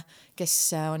suhtlesime,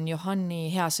 kes on Johanni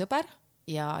hea sõber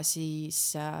ja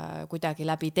siis kuidagi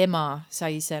läbi tema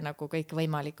sai see nagu kõik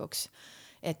võimalikuks.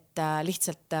 Et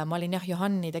lihtsalt ma olin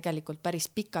Johanni tegelikult päris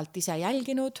pikalt ise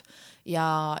jälginud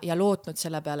ja lootnud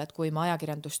selle peale, et kui ma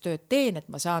ajakirjandustööd teen, et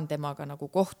ma saan temaga nagu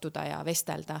kohtuda ja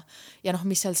vestelda. Ja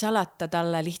mis seal salata,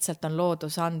 talle lihtsalt on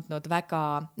loodus andnud väga,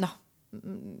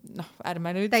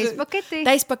 ärme nüüd...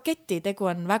 Täispaketti,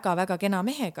 tegu on väga-väga kena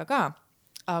mehega ka.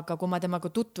 Aga kui ma temaga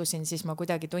tutvusin, siis ma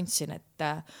kuidagi tundsin,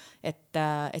 et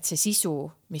see sisu,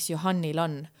 mis Johannil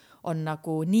on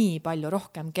nagu nii palju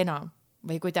rohkem kena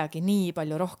või kuidagi nii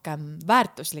palju rohkem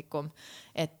väärtuslikum,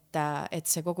 et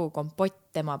see kogu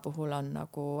kompott tema puhul on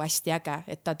nagu hästi äge,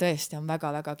 et ta tõesti on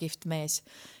väga-väga kihvt mees.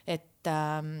 Et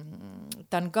ta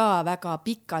on ka väga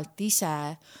pikalt ise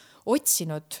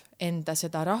otsinud enda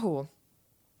seda rahu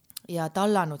ja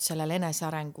tallanud sellel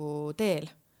enesearengu teel,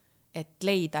 et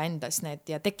leida endas need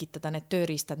ja tekitada need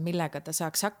tööriistad, millega ta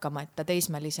saaks hakkama, et ta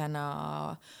teismelisena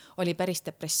oli päris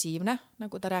depressiivne,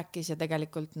 nagu ta rääkis, ja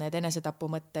tegelikult need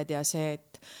enesetapumõtted ja see,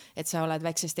 et sa oled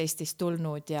väiksest Eestist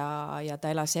tulnud ja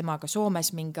ta elas emaga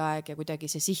Soomes mingi aeg ja kuidagi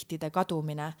see sihtide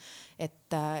kadumine,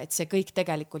 et see kõik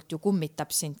tegelikult ju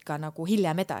kummitab sind ka nagu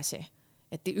hiljem edasi.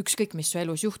 Et ükskõik, mis su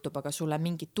elus juhtub, aga sulle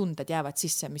mingid tunded jäävad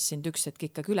sisse, mis sind üks hetk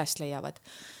ikkagi üles leiavad.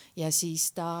 Ja siis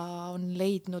ta on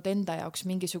leidnud enda jaoks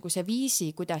mingisuguse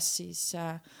viisi, kuidas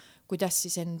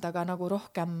siis endaga nagu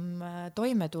rohkem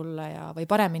toime tulla või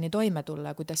paremini toime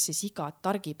tulla, kuidas siis igat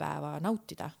argipäeva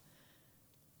nautida.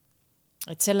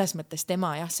 et selles mõttes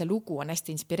tema see lugu on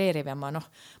hästi inspireeriv ja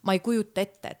ma ei kujuta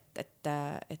ette,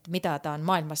 et mida ta on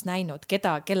maailmas näinud,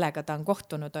 kellega ta on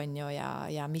kohtunud, on ju,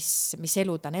 ja mis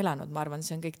elu ta on elanud. Ma arvan,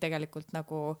 see on kõik tegelikult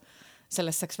nagu,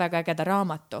 sellest saaks väga ägeda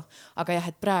raamatu, aga jah,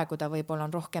 et praegu ta võib-olla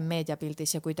on rohkem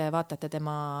meediapildis ja kui te vaatate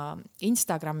tema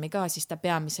Instagrami ka, siis ta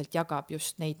peamiselt jagab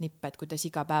just neid nippe, et kuidas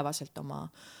igapäevaselt oma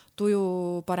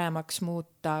tuju paremaks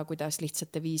muuta, kuidas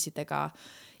lihtsate viisidega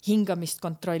hingamist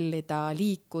kontrollida,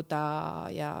 liikuda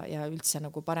ja üldse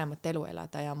nagu paremat elu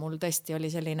elada ja mul tõesti oli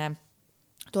selline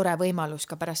tore võimalus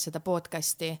ka pärast seda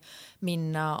podcasti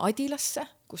minna Adilasse,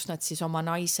 kus nad siis oma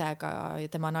naisega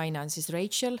ja tema naine on siis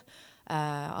Rachel,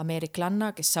 ameeriklanna,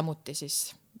 kes samuti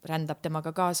siis rändab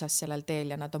temaga kaasas sellel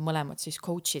teel ja nad on mõlemad siis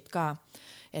coach'id ka,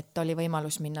 et oli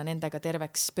võimalus minna nendega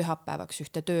terveks pühapäevaks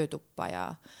ühte töötuppa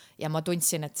ja ma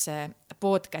tundsin, et see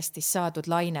podcastis saadud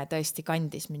laine tõesti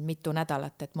kandis mind mitu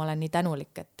nädalat, et ma olen nii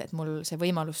tänulik, et mul see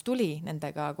võimalus tuli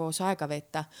nendega koos aega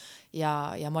veeta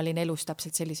ja ma olin elus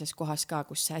täpselt sellises kohas ka,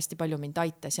 kus hästi palju mind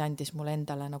aitas ja andis mulle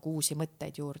endale nagu uusi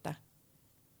mõtteid juurde.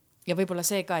 Ja võib-olla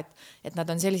see ka, et nad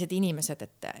on sellised inimesed,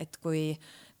 et kui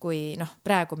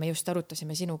praegu me just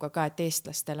arutasime sinuga ka, et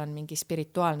eestlastel on mingi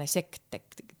spirituaalne sekt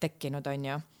tekkinud, on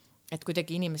ju, et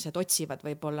kuidagi inimesed otsivad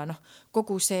võib-olla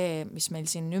kogu see, mis meil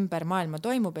siin ümber maailma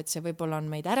toimub, et see võib-olla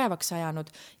on meid ärevaks ajanud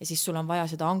ja siis sul on vaja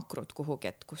seda ankrut kuhugi,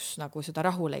 et kus nagu seda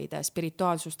rahu leida ja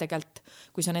spirituaalsus tegelikult,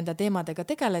 kui sa nende teemadega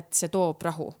tegeled, see toob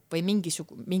rahu või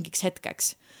mingiks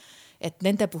hetkeks. Et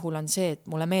nende puhul on see, et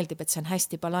mulle meeldib, et see on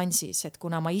hästi balansis, et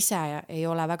kuna ma ise ei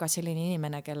ole väga selline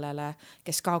inimene,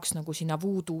 kes kaoks nagu sinna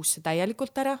voodoosse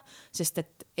täielikult ära, sest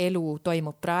et elu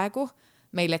toimub praegu,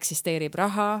 meil eksisteerib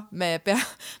raha, me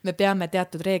peame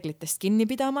teatud reeglitest kinni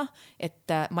pidama,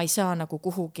 et ma ei saa nagu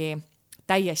kuhugi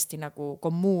täiesti nagu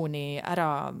kommuuni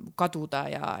ära kaduda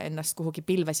ja ennast kuhugi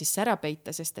pilve sisse ära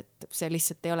peita, sest et see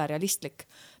lihtsalt ei ole realistlik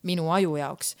minu aju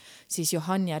jaoks, siis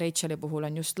Johan ja Racheli puhul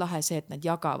on just lahe see, et nad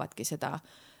jagavadki seda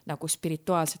nagu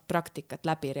spirituaalset praktikat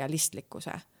läbi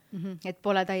realistlikkuse. Et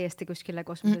pole täiesti kuskile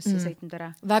kosmosesse sõitnud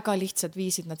ära. Väga lihtsad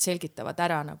viisid nad selgitavad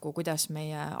ära nagu kuidas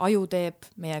meie aju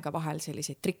teeb, meiega vahel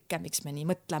selliseid trikke, miks me nii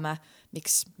mõtleme,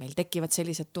 miks meil tekivad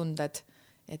sellised tunded.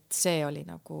 Et see oli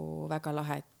nagu väga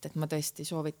lahe, et ma tõesti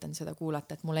soovitan seda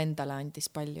kuulata, et mulle endale andis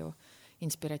palju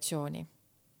inspiratsiooni.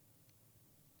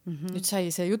 Nüüd sai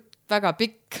see jutt väga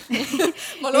pikk.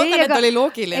 Ma loodan, et oli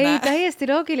loogiline. Ei, täiesti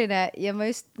loogiline ja ma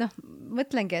just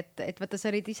mõtlengi, et vaata,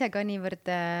 sa olid ise ka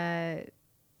niivõrd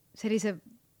sellise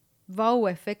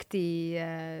vau-efekti,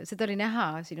 seda oli näha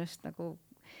sinust nagu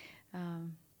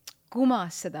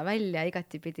kumas seda välja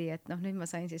igatipidi, et nüüd ma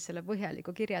sain siis selle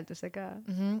põhjaliku kirjeldusega.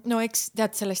 No eks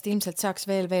tead, sellest ilmselt saaks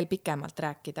veel pikemalt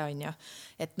rääkida, on ju,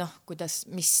 et kuidas,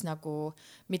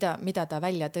 mida ta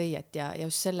välja tõi, et ja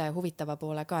just selle huvitava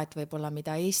poole ka, et võib-olla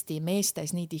mida Eesti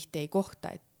meestes nii tihti ei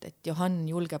kohta, et Johan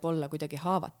julgeb olla kuidagi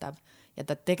haavatav ja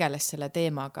ta tegeles selle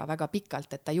teemaga väga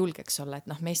pikalt, et ta julgeks olla,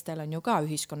 et meestel on ju ka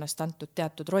ühiskonnast antud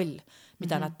teatud roll,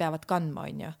 mida nad peavad kandma,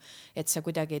 on ju, et sa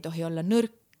kuidagi ei tohi olla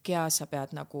nõrk ja sa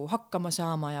pead nagu hakkama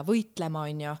saama ja võitlema,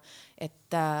 on ju, et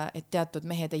teatud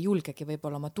mehed ei julgegi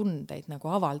võib-olla oma tundeid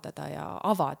nagu avaldada ja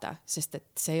avada, sest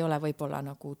et see ei ole võib-olla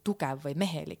nagu tugev või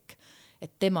mehelik.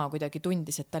 Et tema kuidagi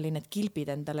tundis, et ta oli need kilbid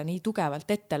endale nii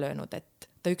tugevalt ette löönud, et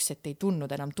ta et ei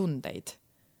tundnud enam tundeid.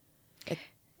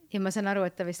 Ja ma saan aru,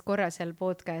 et ta vist korra seal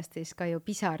podcastis ka ju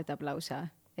pisardab lausa,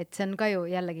 et see on ka ju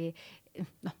jällegi,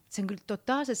 see on küll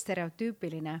totaalselt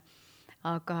stereotüüpiline,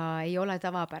 aga ei ole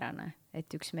tavapärane,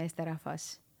 et üks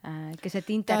meesterahvas, keset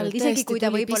intervjuud, isegi kui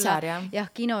ta võib-olla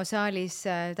kinosaalis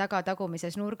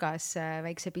tagumises nurgas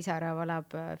väikse pisara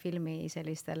valab filmi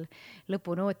sellistel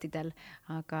lõpunootidel,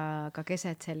 aga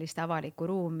keset sellist avalikku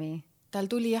ruumi. Tal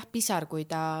tuli pisar, kui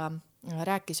ta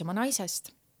rääkis oma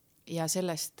naisest ja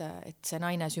sellest, et see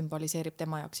naine sümboliseerib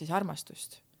tema jaoks siis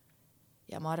armastust.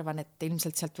 Ja ma arvan, et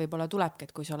ilmselt sealt võib-olla tulebki,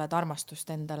 et kui sa oled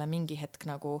armastust endale mingi hetk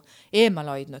nagu eemal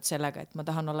hoidnud sellega, et ma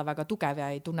tahan olla väga tugev ja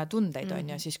ei tunne tundeid,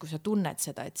 on ju, siis kui sa tunned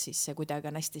seda, et siis see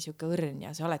kuidagi on hästi siuke õrn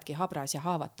ja sa oledki habras ja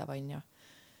haavatav, on ju.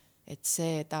 Et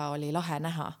seda oli lahe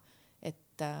näha,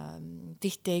 et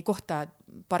tihti ei kohta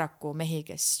paraku mehi,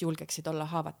 kes julgeksid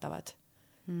olla haavatavad.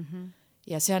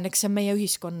 Ja see on, eks see meie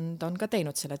ühiskond on ka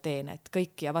teinud selle teene, et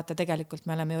kõik ja vaata tegelikult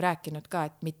me oleme ju rääkinud ka,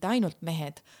 et mitte ainult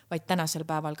mehed, vaid tänasel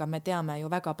päeval ka me teame ju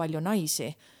väga palju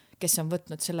naisi, kes on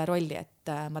võtnud selle rolli,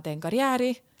 et ma teen karjääri,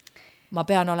 ma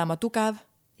pean olema tugev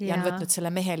ja on võtnud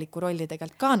selle meheliku rolli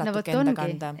tegelikult ka natuke enda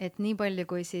kanda. Et nii palju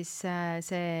kui siis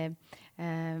see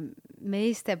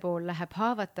meeste pool läheb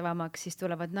haavatavamaks, siis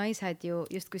tulevad naised ju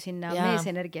justkui sinna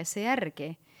meesenergiasse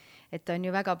järgi. et on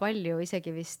ju väga palju,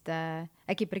 isegi vist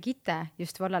äkki Brigitte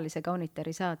just vallalise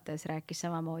kaunitari saates rääkis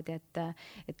samamoodi,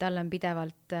 et tal on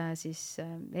pidevalt siis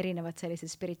erinevad sellised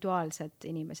spirituaalsed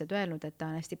inimesed öelnud, et ta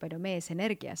on hästi palju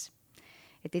meesenergias.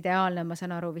 Et ideaalne, ma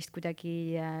saan aru vist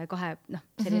kuidagi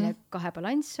selline kahe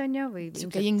balanss on ju.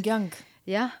 Siuke yin-yang.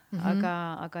 Jah,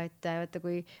 aga et vaata,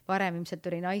 kui varem ilmselt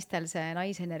tuli naistel see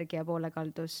naisenergia poole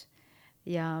kaldus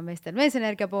ja meestel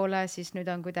meesenergia poole, siis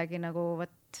nüüd on kuidagi nagu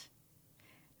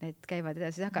need käivad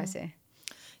edasi tagasi.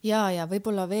 Ja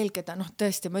võib-olla veel keda,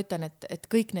 tõesti ma ütlen, et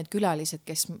kõik need külalised,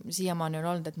 kes siiamaani on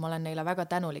olnud, et ma olen neile väga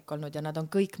tänulik olnud ja nad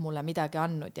on kõik mulle midagi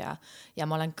andnud ja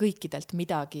ma olen kõikidelt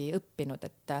midagi õppinud,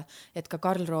 et ka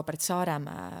Karl Robert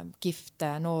Saaremäe, kihvt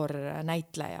noor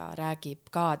näitleja, räägib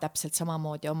ka täpselt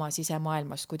samamoodi oma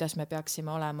sisemaailmast, kuidas me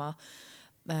peaksime olema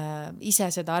ise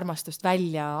seda armastust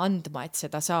välja andma, et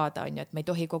seda saada, on ju, et me ei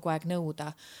tohi kogu aeg nõuda.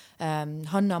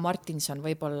 Hanna Martinson,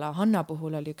 võib-olla Hanna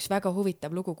puhul oli üks väga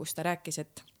huvitav lugu, kus ta rääkis,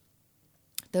 et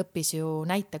ta õppis ju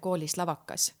näitekoolis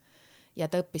Lavakas ja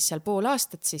ta õppis seal pool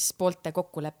aastat, siis poolte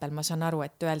kokkuleppel ma saan aru,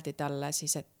 et öeldi talle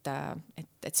siis,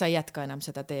 et sa ei jätka enam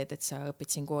seda teed, et sa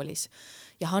õpid siin koolis.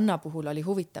 Ja Hanna puhul oli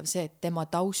huvitav see, et tema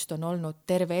taust on olnud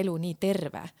terve elu nii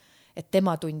terve, et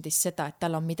tema tundis seda, et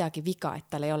tal on midagi viga, et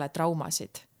tal ei ole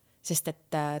traumasid. Sest et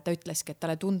ta ütleski, et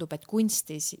talle tundub, et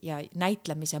kunstis ja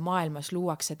näitlemise maailmas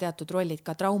luuakse teatud rollid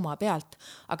ka trauma pealt,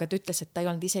 aga ta ütles, et ta ei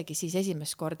olnud isegi siis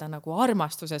esimest korda nagu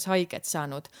armastuses haiget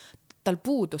saanud. Tal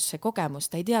puudus see kogemus,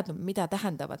 ta ei teadnud, mida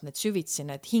tähendavad need süvitsi,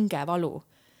 need hingevalu.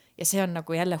 Ja see on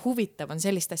nagu jälle huvitav, on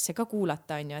sellist asja ka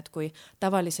kuulata, on ju, et kui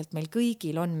tavaliselt meil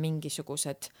kõigil on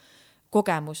mingisugused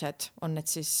kogemused, on need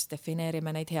siis,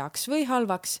 defineerime neid heaks või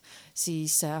halvaks,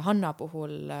 siis Hanna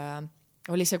puhul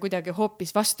oli see kuidagi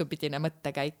hoopis vastupidine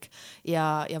mõttekäik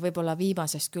ja võib-olla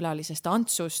viimasest külalisest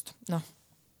Antsust,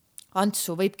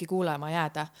 Antsu võibki kuulama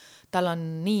jääda, tal on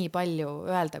nii palju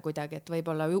öelda kuidagi, et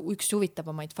võib-olla üks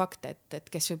huvitavamaid fakte,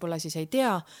 et kes võib-olla siis ei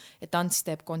tea, et Ants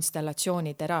teeb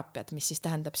konstellatsiooniteraapiat, mis siis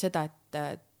tähendab seda,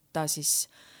 et ta siis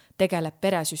tegeleb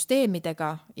peresüsteemidega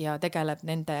ja tegeleb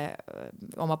nende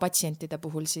oma patsientide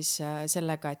puhul siis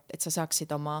sellega, et sa saaksid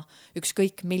oma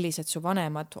ükskõik millised su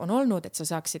vanemad on olnud, et sa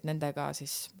saaksid nendega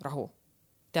siis rahu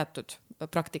teatud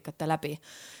praktikate läbi.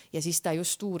 Ja siis ta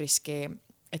just uuriski,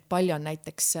 et palju on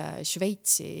näiteks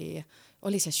Šveitsi,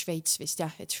 oli see Šveits vist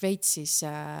jah, et Šveitsis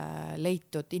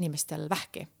leitud inimestel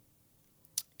vähki.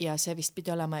 Ja see vist pidi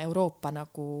olema Euroopa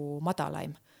nagu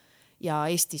madalaim. Ja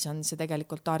Eestis on see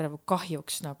tegelikult arv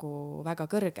kahjuks nagu väga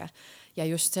kõrge ja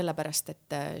just sellepärast,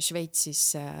 et Šveitsis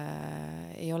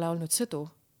ei ole olnud sõdu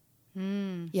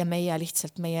ja meie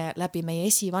lihtsalt läbi meie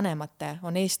esivanemate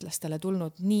on eestlastele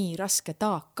tulnud nii raske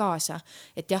taak kaasa,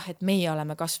 et jah, et meie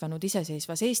oleme kasvanud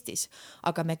iseseisvas Eestis,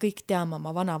 aga me kõik teame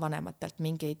oma vanavanematelt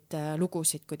mingeid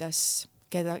lugusid, kuidas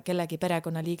kellegi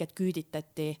perekonnaliiget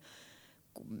küüditati,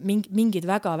 mingid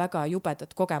väga-väga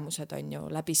jubedad kogemused on ju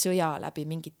läbi sõja, läbi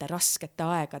mingite raskete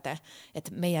aegade,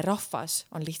 et meie rahvas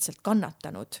on lihtsalt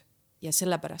kannatanud ja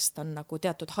sellepärast on nagu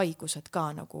teatud haigused ka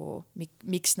nagu,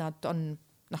 miks nad on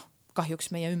kahjuks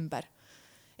meie ümber.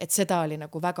 Et seda oli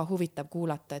nagu väga huvitav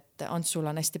kuulata, et Antsul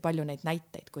on hästi palju neid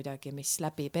näiteid kuidagi, mis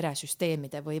läbi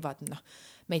peresüsteemide võivad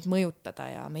meid mõjutada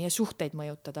ja meie suhteid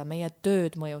mõjutada, meie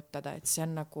tööd mõjutada, et see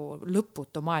on nagu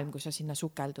lõputu maailm, kui sa sinna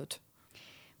sukeldud.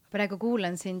 Praegu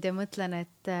kuulan sind ja mõtlen,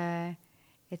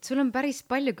 et sul on päris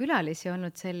palju külalisi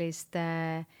olnud sellist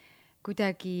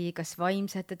kuidagi kas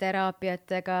vaimsete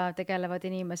teraapiatega tegelevad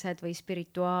inimesed või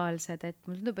spirituaalsed, et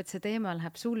mul tundub, et see teema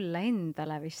läheb sulle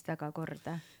endale vist väga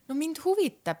korda. No mind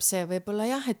huvitab see võib-olla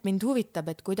jah, et mind huvitab,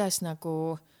 et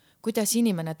kuidas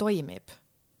inimene toimib.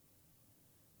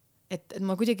 Et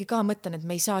ma kuidagi ka mõtlen, et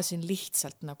me ei saa siin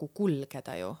lihtsalt nagu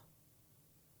kulgeda ju.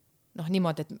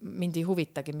 Niimoodi, et mind ei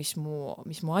huvitagi, mis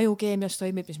mu ajukeemias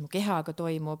toimib, mis mu kehaga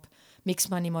toimub, miks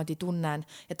ma niimoodi tunnen.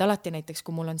 Et alati näiteks,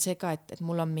 kui mul on see ka, et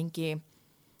mul on mingi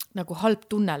nagu halb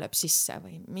tunne lööb sisse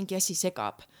või mingi asi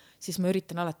segab, siis ma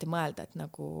üritan alati mõelda, et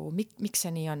nagu miks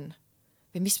see nii on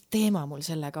või mis teema mul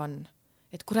sellega on.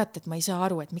 Et kurat, et ma ei saa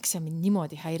aru, et miks see mind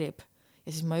niimoodi häirib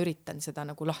ja siis ma üritan seda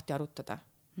nagu lahti arutada.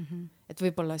 Et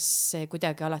võib-olla see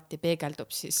kuidagi alati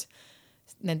peegeldub siis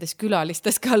nendes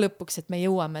külalistes ka lõpuks, et me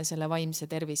jõuame selle vaimse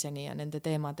terviseni ja nende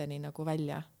teemadeni nagu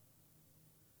välja.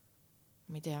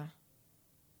 Ma ei tea.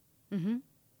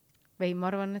 Või ma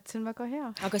arvan, et see on väga hea.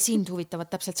 Aga sind huvitavad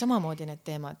täpselt samamoodi need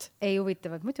teemad? Ei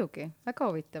huvitavad muidugi, väga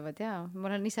huvitavad ja ma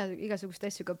olen ise igasugust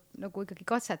asju ka nagu ikkagi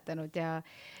katsetanud ja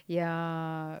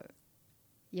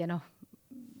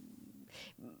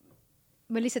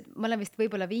ma olen vist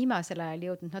võib-olla viimasel ajal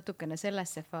jõudnud natukene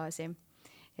sellesse faasi,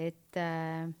 et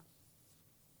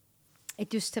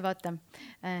just see vaata,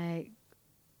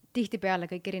 tihtipeale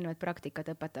kõik erinevad praktikad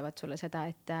õpetavad sulle seda,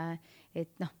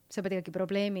 et noh, sa pead ikkagi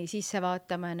probleemi sisse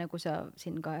vaatama, nagu sa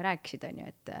siin ka rääkisid, on ju,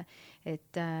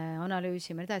 et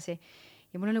analüüsima edasi.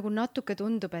 Ja mulle nagu natuke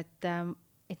tundub, et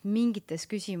mingites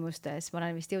küsimustes ma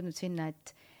olen vist jõudnud sinna,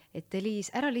 et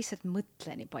Eliis, ära lihtsalt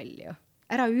mõtle nii palju,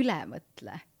 ära üle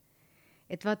mõtle.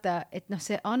 Et vaata, et noh,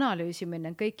 see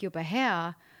analüüsimine on kõik jube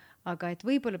hea, aga et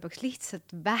võib-olla peaks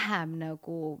lihtsalt vähem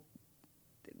nagu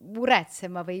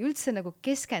muretsema või üldse nagu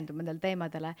keskenduma nendel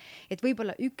teemadele, et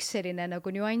võib-olla üks selline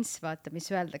nagu nüanss, vaata, mis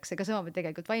öeldakse ka samamoodi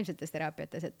tegelikult vaimsetes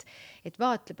teraapiates, et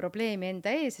vaatle probleemi enda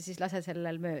ees ja siis lase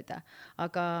sellel mööda.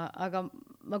 Aga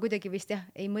ma kuidagi vist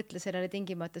ei mõtle sellele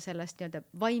tingimata sellest nii-öelda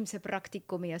vaimse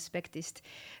praktikumi aspektist,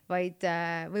 vaid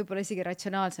võib-olla isegi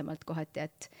ratsionaalsemalt kohati,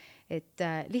 et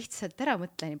lihtsalt ära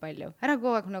mõtle nii palju. Ära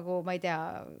kogu aeg nagu, ma ei tea,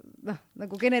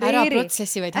 nagu genereeri. Ära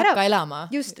protsessi, vaid hakka elama.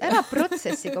 Just, ära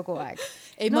protsessi kogu aeg.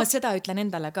 Ei, ma seda ütlen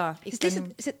endale ka.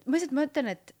 Ma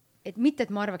ütlen, et mitte,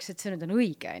 et ma arvaks, et see nüüd on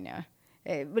õige, on ju.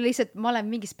 Lihtsalt ma olen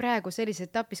mingis praegu sellises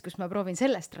etapis, kus ma proovin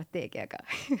selle strateegiaga.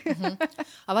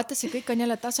 Aga vaata, see kõik on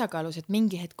jälle tasakaalus, et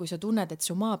mingi hetk, kui sa tunned, et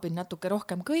su maapind natuke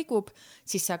rohkem kõigub,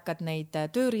 siis sa hakkad neid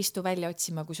tööriistu välja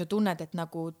otsima, kui sa tunned, et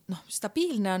nagu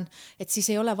stabiilne on, et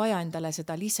siis ei ole vaja endale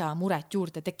seda lisamuret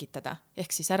juurde tekitada.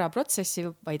 Ehk siis ära protsessi,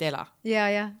 vaid ela.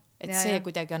 Et see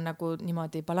kuidagi on nagu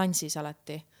niimoodi balansis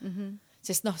alati.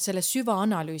 Sest selle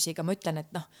süvaanalüüsiga ma ütlen, et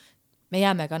me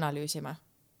jäämegi analüüsima.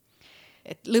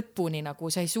 Et lõpuni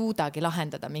nagu sa ei suudagi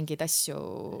lahendada mingeid asju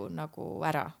nagu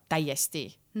ära täiesti.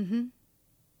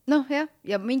 Noh, jah,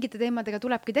 ja mingite teemadega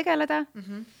tulebki tegeleda,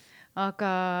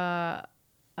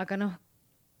 aga noh,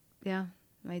 jah,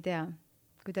 ma ei tea,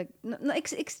 kuidagi,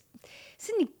 eks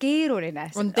see on nii keeruline.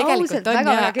 On tegelikult on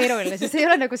väga keeruline, sest see ei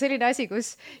ole nagu selline asi,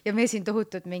 kus, ja me siin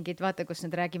tohutud mingid, vaata, kus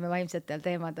nüüd räägime vaimsetel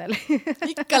teemadel.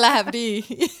 Ikka läheb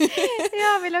nii.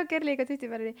 Jaa, meil on Kerliga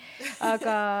tihtipeale nii.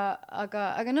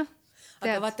 Aga noh,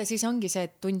 aga vaata, siis ongi see,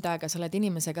 et tund aega sa oled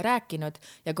inimesega rääkinud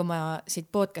ja kui ma siit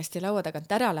podcasti laua tagant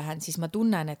ära lähen, siis ma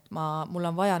tunnen, et mul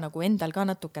on vaja nagu endal ka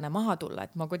natukene maha tulla,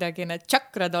 et ma kuidagi need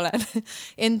tšakrad olen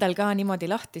endal ka niimoodi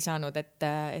lahti saanud,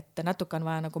 et natuke on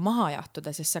vaja nagu maha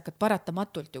jahtuda, sest sa hakkad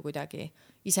paratamatult ju kuidagi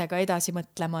ise ka edasi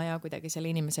mõtlema ja kuidagi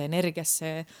selle inimese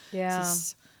energiasse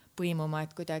siis põimuma,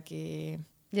 et kuidagi...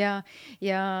 Ja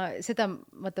seda,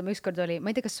 vaata, ma ükskord oli,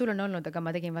 ma ei tea, kas sul on olnud, aga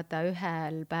ma tegin vaata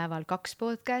ühel päeval 2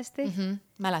 podcasti.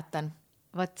 Mäletan.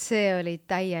 Vaat see oli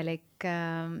täielik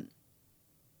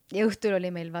ja õhtul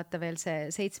oli meil vaata veel see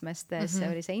 7. See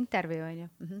oli see intervjuu, on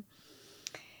ju.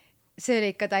 See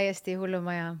oli ikka täiesti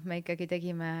hullumaja, me ikkagi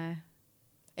tegime.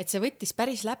 Et see võttis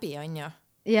päris läbi, on ju?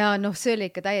 Ja noh, see oli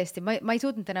ikka täiesti, ma ei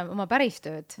suutnud enam oma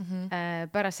päristööd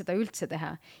pärast seda üldse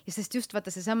teha. Ja sest just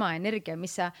vaata see sama energia,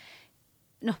 mis sa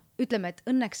ütleme, et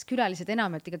õnneks külalised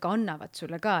enamalt ikkagi annavad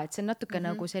sulle ka, et see on natuke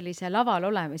nagu sellise laval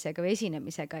olemisega või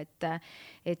esinemisega,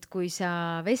 et kui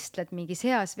sa vestled mingis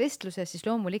heas vestluses, siis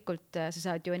loomulikult sa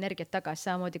saad ju energiat tagasi,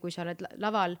 samamoodi kui sa oled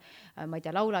laval, ma ei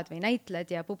tea, laulad või näitled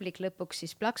ja publik lõpuks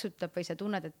siis plaksutab või sa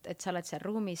tunned, et sa oled seal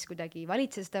ruumis, kuidagi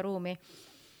valitsed seda ruumi,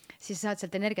 siis saad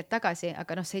sealt energiat tagasi,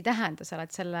 aga see ei tähenda, sa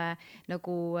oled selle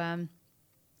nagu...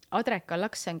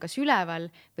 adrekalaks on kas üleval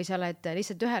või sa oled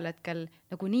lihtsalt ühel hetkel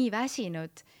nagu nii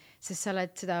väsinud, sest sa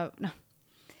oled seda,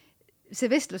 see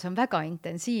vestlus on väga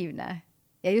intensiivne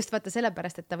ja just vaata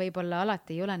sellepärast, et ta võib-olla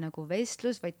alati ei ole nagu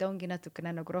vestlus, vaid ta ongi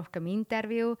natukene nagu rohkem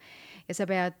intervjuu ja sa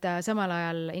pead samal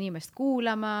ajal inimest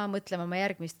kuulama, mõtlema oma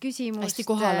järgmist küsimust.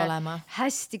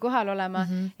 Hästi kohal olema,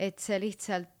 et see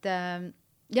lihtsalt...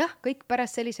 kõik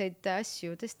pärast selliseid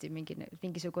asju tõesti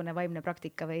mingisugune vaimne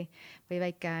praktika või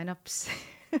väike naps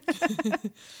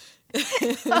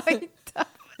aitab.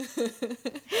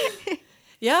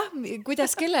 Jah,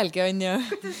 kuidas kellelgi on ju.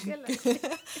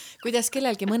 Kuidas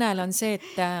kellelgi mõnel on see,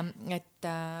 et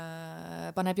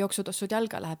paneb jooksutossud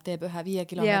jalga, läheb, teeb 5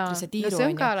 kilomeetrise tiiru.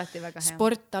 See on ka alati väga hea.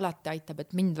 Sport alati aitab,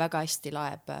 et mind väga hästi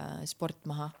laeb sport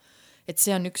maha. Et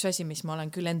see on üks asi, mis ma olen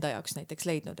küll enda jaoks näiteks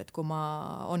leidnud, et kui ma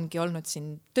ongi olnud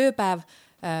siin tööpäev,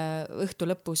 õhtu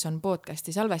lõpus on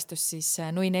podcasti salvestus, siis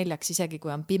 4:00 isegi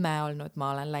kui on pime olnud,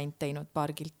 ma olen läinud teinud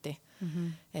paar kilti.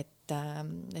 Et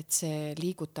see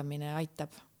liigutamine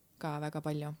aitab ka väga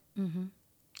palju.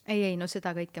 Ei,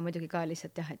 seda kõike muidugi ka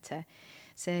lihtsalt et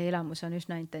see elamus on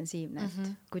üsna intensiivne,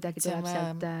 et kuidagi tuleb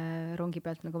sealt rongi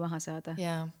pealt nagu maha saada.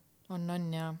 Jaa,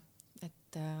 on ja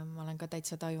et ma olen ka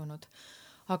täitsa tajunud.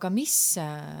 Aga mis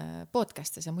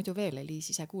podcast'e sa muidu veel, Eliis,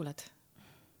 ise kuulad?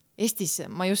 Eestis,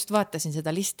 ma just vaatasin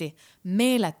seda listi,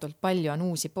 meeletult palju on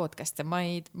uusi podcast'e. Ma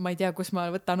ei tea, kus ma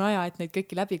võtan aja, et neid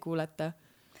kõiki läbi kuulata.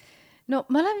 No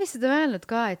ma olen vist seda öelnud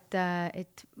ka,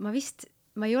 et ma vist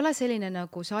ma ei ole selline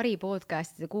nagu sari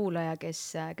podcastide kuulaja,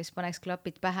 kes paneks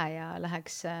klapid pähe ja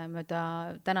läheks mööda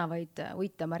tänavaid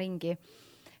uitama ringi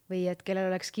või et kellel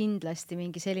oleks kindlasti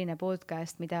mingi selline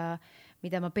podcast,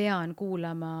 mida ma pean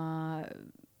kuulama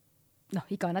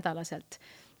iganädalaselt.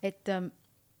 Et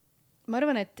ma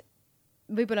arvan, et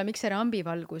võib-olla miks see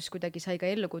Rambivalgus kuidagi sai ka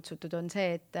ellu kutsutud on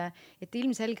see, et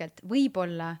ilmselgelt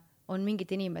võib-olla on mingid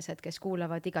inimesed, kes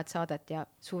kuulavad igat saadet ja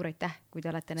suur aitäh, kui te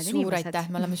olete need inimesed. Suur aitäh,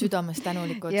 me oleme südamest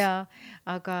tänulikud. Ja,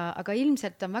 aga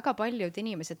ilmselt on väga paljud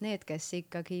inimesed need, kes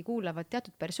ikkagi kuulavad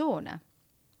teatud persoone.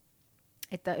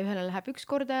 Et ühele läheb üks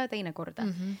korda ja teine korda.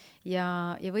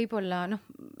 Ja võib-olla,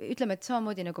 ütleme, et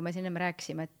samamoodi nagu me siin enne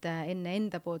rääkisime, et enne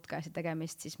enda podcasti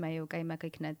tegemist, siis me ju käime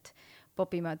kõik need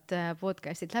popimad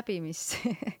podcastid läbi,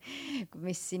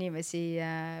 mis inimesi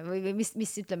või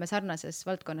mis ütleme sarnases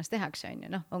valdkonnas tehakse,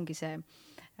 ongi see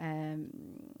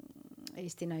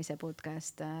Eesti naise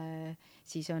podcast,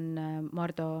 siis on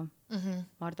Mardo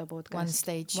podcast,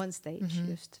 One Stage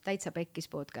just, täitsa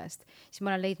pekkis podcast. Siis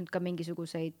ma olen leidnud ka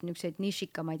mingisuguseid niisuguseid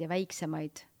nišikamaid ja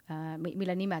väiksemaid,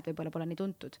 mille nimed võib-olla pole nii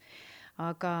tuntud.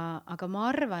 Aga ma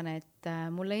arvan, et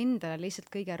mulle endale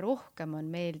lihtsalt kõige rohkem on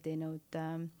meeldinud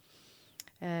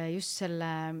just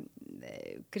selle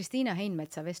Kristiina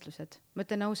Heinmetsa vestlused. Ma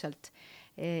ütlen ausalt,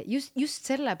 just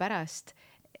selle pärast,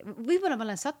 võib-olla ma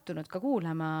olen sattunud ka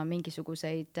kuulama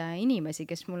mingisuguseid inimesi,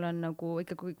 kes mul on nagu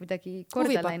ikkagi kuidagi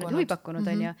korda läinud, huvi pakkunud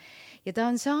on ju. Ja ta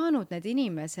on saanud need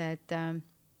inimesed,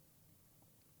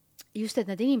 just et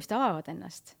need inimesed avavad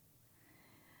ennast.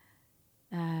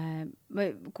 Ma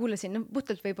kuulasin,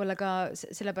 puhtalt võib-olla ka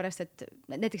sellepärast, et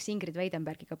näiteks Ingrid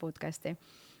Weidenbergiga podcasti.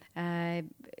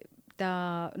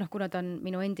 Kuna ta on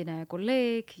minu endine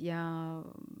kolleeg ja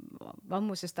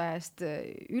ammusest ajast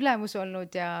ülemus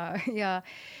olnud ja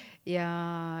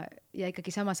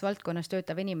ikkagi samas valdkonnas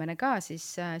töötav inimene ka,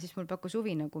 siis mul pakkus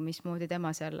huvi, nagu mismoodi tema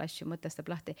seal asju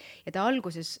mõtestab lahti. Ja ta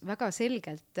alguses väga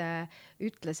selgelt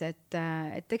ütles, et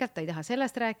tegelikult ta ei taha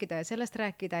sellest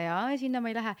rääkida ja sinna ma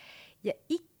ei lähe. Ja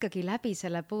ikkagi läbi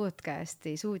selle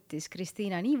podcasti suutis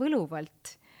Kristiina nii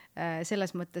võluvalt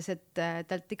selles mõttes, et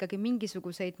talt ikkagi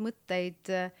mingisuguseid mõtteid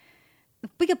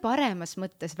kõige paremas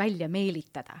mõttes välja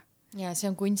meelitada. Ja see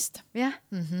on kunst. Jah.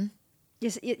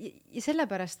 Ja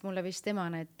sellepärast mulle vist tema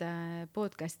need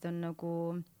podcastid on nagu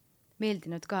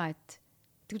meeldinud ka, et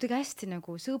kuidagi hästi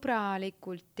nagu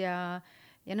sõbralikult ja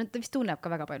ta vist tunneb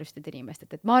ka väga paljustid inimest,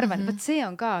 et ma arvan, et see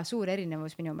on ka suur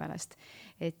erinevus minu meelest,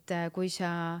 et kui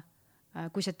sa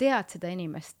tead seda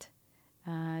inimest,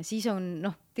 siis on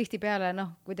tihtipeale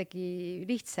kuidagi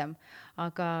lihtsam,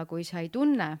 aga kui sa ei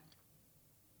tunne,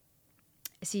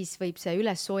 siis võib see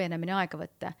üles soojenemine aega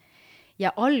võtta. Ja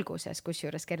alguses,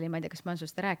 kusjuures Kerli, ma ei tea, kas ma olen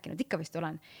susta rääkinud, ikka vist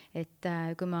olen, et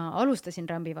kui ma alustasin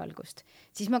Rambivalgust,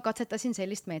 siis ma katsetasin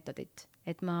sellist meetodit,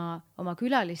 et ma oma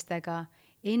külalistega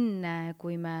enne,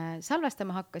 kui me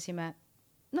salvestama hakkasime,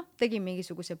 tegin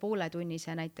mingisuguse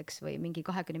pooletunnise näiteks või mingi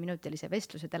 20-minutilise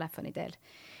vestluse telefoni teel.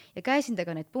 Ja käisin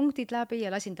temaga need punktid läbi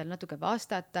ja lasin tal natuke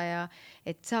vastata ja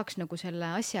et saaks nagu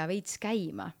selle asja veits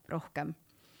käima rohkem.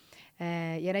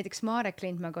 Ja näiteks Marek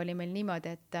Lindmäega oli meil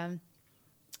niimoodi, et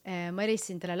ma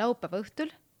helistasin talle laupäeva õhtul,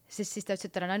 siis ta ütles,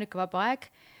 et tal on ainuke vaba aeg,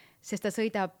 sest ta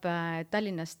sõidab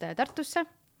Tallinnast Tartusse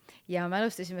ja me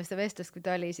alustasime seda vestlust, kui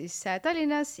ta oli siis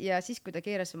Tallinnas ja siis, kui ta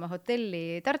keeras oma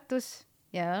hotelli Tartus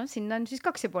ja sinna on siis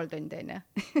 2,5 tundi, on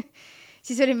ju.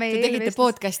 Siis oli meie te tegite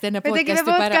podcasti enne podcasti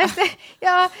pära.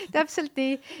 Ja täpselt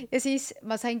nii. Ja siis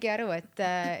ma saingi aru, et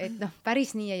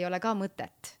päris nii ei ole ka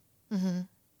mõtet.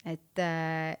 Et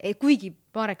kuigi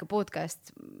Mareka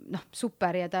podcast,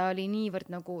 super ja ta oli niivõrd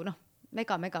nagu,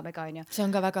 mega, on ju. See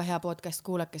on ka väga hea podcast,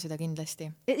 kuulake seda kindlasti.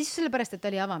 Ja siis sellepärast, et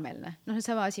ta oli avameelne.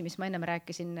 Sama asi, mis ma ennem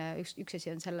rääkisin, üks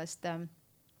asi on sellest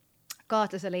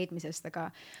kaatlase leidmisest,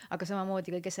 aga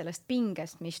samamoodi kõige sellest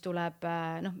pingest, mis tuleb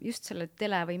just selle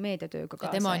tele- või meediatööga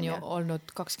kaasa. Ja tema on ju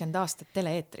olnud 20 aastat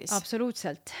tele-eetris.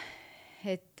 Absoluutselt.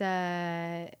 Et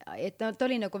ta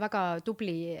oli nagu väga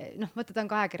tubli, vaata ta on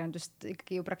ka ajakirjandust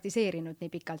ikkagi ju praktiseerinud nii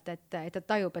pikalt, et ta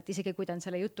tajub, et isegi kui ta on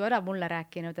selle jutu ära mulle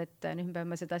rääkinud, et nüüd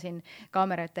peame seda siin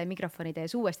kaamerate ja mikrofonide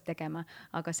ees uuesti tegema,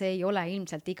 aga see ei ole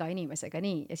ilmselt iga inimesega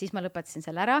nii. Ja siis ma lõpetasin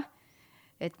selle ära,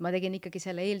 et ma tegin ikkagi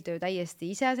selle eeltöö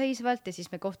täiesti iseseisvalt ja siis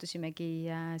me kohtusimegi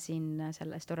siin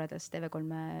selles toredas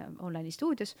TV3 online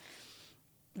stuudios.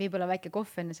 Võib-olla väike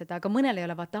kohv enne seda, aga mõnel ei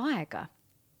ole vaata aega.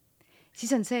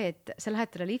 Siis on see, et sa lähed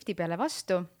talle lifti peale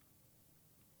vastu,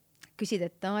 küsid,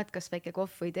 et kas väike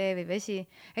kohv või tee või vesi.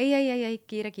 Ei,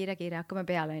 kiire, hakkame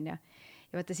peale, on ju.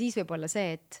 Ja vaata siis võib olla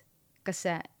see, et kas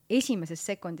see esimeses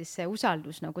sekundis see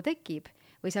usaldus nagu tekib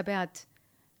või sa pead,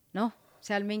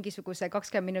 seal mingisuguse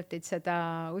 20 minutit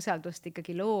seda usaldust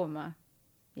ikkagi looma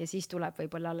ja siis tuleb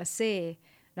võib-olla alles see,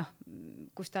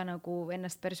 kus ta nagu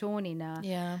ennast persoonina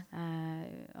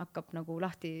hakkab nagu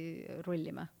lahti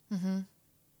rullima.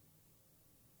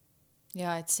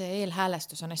 Ja et see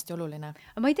eelhäälestus on hästi oluline.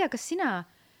 Aga ma ei tea, kas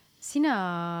sina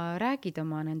räägid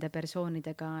oma nende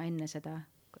persoonidega enne seda,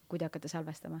 kui te hakkate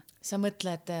salvestama? Sa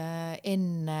mõtled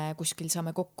enne kuskil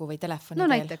saame kokku või telefoni teel?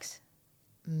 No näiteks.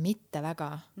 Mitte väga.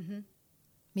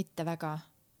 Mitte väga.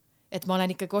 Et ma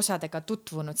olen ikkagi osadega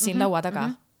tutvunud siin laua taga.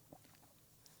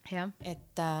 Ja.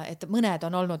 Et mõned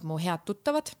on olnud mu head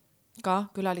tuttavad ka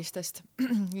külalistest,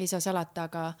 ei saa salata,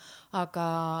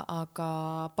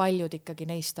 aga paljud ikkagi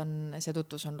neist on, see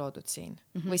tutvus on loodud siin.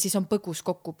 Või siis on põgus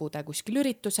kokkupuude kuskil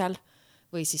üritusel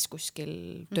või siis kuskil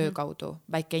töö kaudu.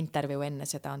 Väike intervjuu enne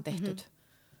seda on tehtud.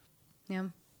 Jah.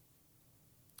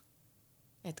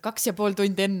 Et 2,5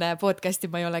 tundi enne podcasti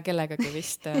ma ei ole kellegagi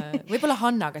vist. Võib-olla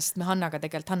Hannaga, sest me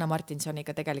Hanna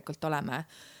Martinsoniga tegelikult oleme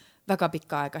väga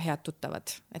pikka aega head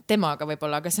tuttavad. Et temaga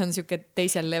võib-olla, aga see on siuke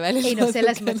teisel levelil. Ei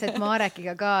selles mõttes, et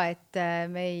Marekiga ka, et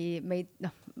ma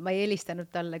ei helistanud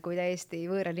talle kui täiesti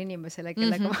võõral inimesele,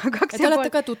 kellega ma 2,5... Te olete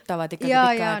ka tuttavad ikkagi pikka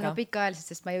aega? Ja, pikka ajaliselt,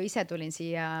 sest ma ju ise tulin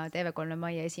siia TV3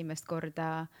 Meie esimest korda.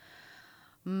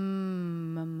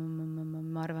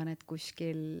 Ma arvan, et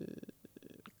kuskil...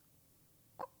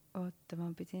 Oota, ma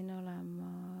pidin olema...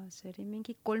 See oli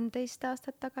mingi 13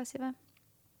 aastat tagasi või?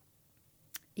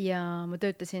 Ja ma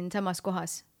töötasin samas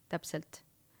kohas täpselt,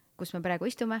 kus me praegu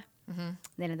istume,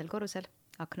 4. korrusel,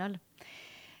 akna all.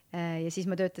 Ja siis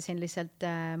ma töötasin lihtsalt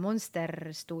Monster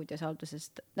stuudios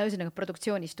aldusest, ühesõnaga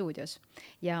produktsioonistuudios.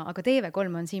 Aga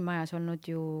TV3 on siin majas olnud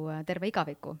ju terve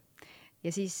igaviku.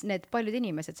 Ja siis need paljud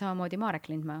inimesed, samamoodi Marek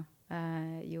Lindmaa,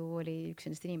 ju oli üks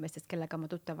nendest inimestest, kellega ma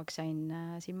tuttavaks sain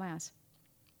siin majas.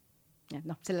 Ja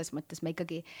selles mõttes me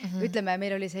ikkagi, ütleme,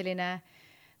 meil oli selline,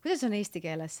 kuidas on eesti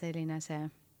keeles selline see,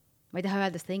 ma ei taha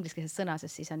öelda seda ingliskeelset sõna,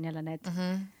 sest siis on jälle need...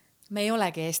 Me ei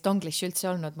olegi Estonglish üldse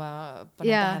olnud, ma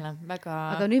panen tähele väga...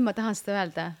 Aga nüüd ma tahan seda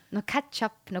öelda. Catch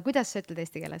up, kuidas sa ütled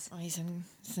eesti keeles? See on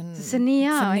nii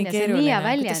hea, see on nii hea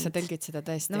väljend. Kuidas sa tõlgid seda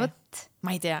tõesti? No võt.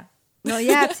 Ma ei tea. No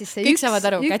jääb siis see üks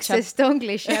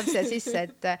Estonglish jääb see sisse,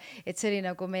 et see oli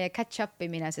nagu meie catch up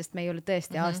imine, sest me ei ole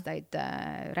tõesti aastaid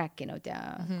rääkinud ja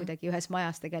kuidagi ühes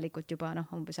majas tegelikult juba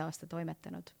umbes aasta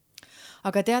toimetanud.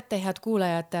 Aga teate, head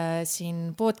kuulajad,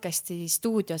 siin podcasti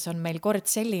stuudios on meil kord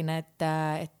selline, et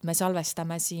me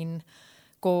salvestame siin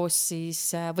koos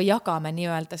siis, või jagame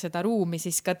nii-öelda seda ruumi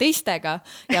siis ka teistega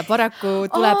ja paraku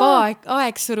tuleb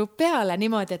aeg surub peale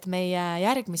niimoodi, et meie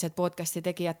järgmised podcasti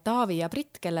tegijad Taavi ja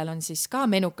Brit, kellel on siis ka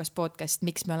menukas podcast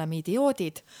Miks me oleme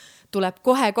idioodid, tuleb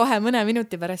kohe mõne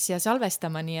minuti pärast siia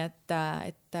salvestama, nii et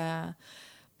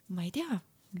ma ei tea,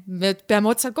 me peame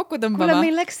otsad kokku tõmbama. Kuule,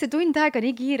 meil läks see tund aega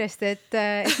nii kiiresti, et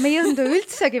me ei jõudnud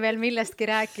üldsegi veel millestki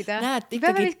rääkida.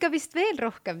 Peame ikka vist veel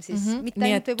rohkem siis.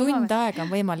 Nii et tund aega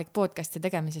on võimalik podcasti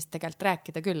tegemisest tegelikult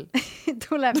rääkida küll.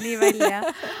 Tuleb nii välja.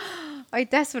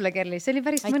 Aitäh sulle, Kerli, see oli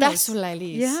päris mõnus. Aitäh sulle,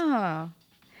 Eliis.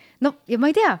 Ja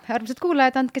ma ei tea, armsad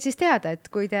kuulajad, andke siis teada,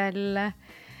 et kui teil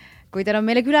on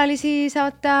meile külalisi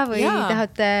saata või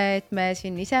tahate, et me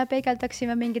siin ise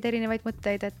peegeldaksime mingeid erinevaid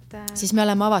mõtteid, et... Siis me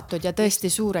oleme avatud ja tõesti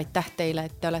suur aitäh teile,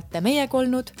 et te olete meiega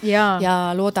olnud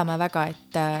ja loodame väga,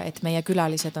 et meie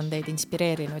külalised on teid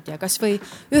inspireerinud ja kas või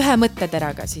ühe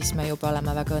mõtteteraga, siis me juba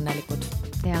oleme väga õnnelikud.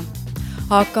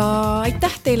 Aga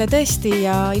aitäh teile tõesti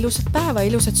ja ilusat päeva,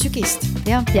 ilusat sügist.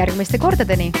 Ja järgmiste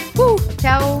kordadeni.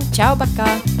 Tšau! Tšau, paka!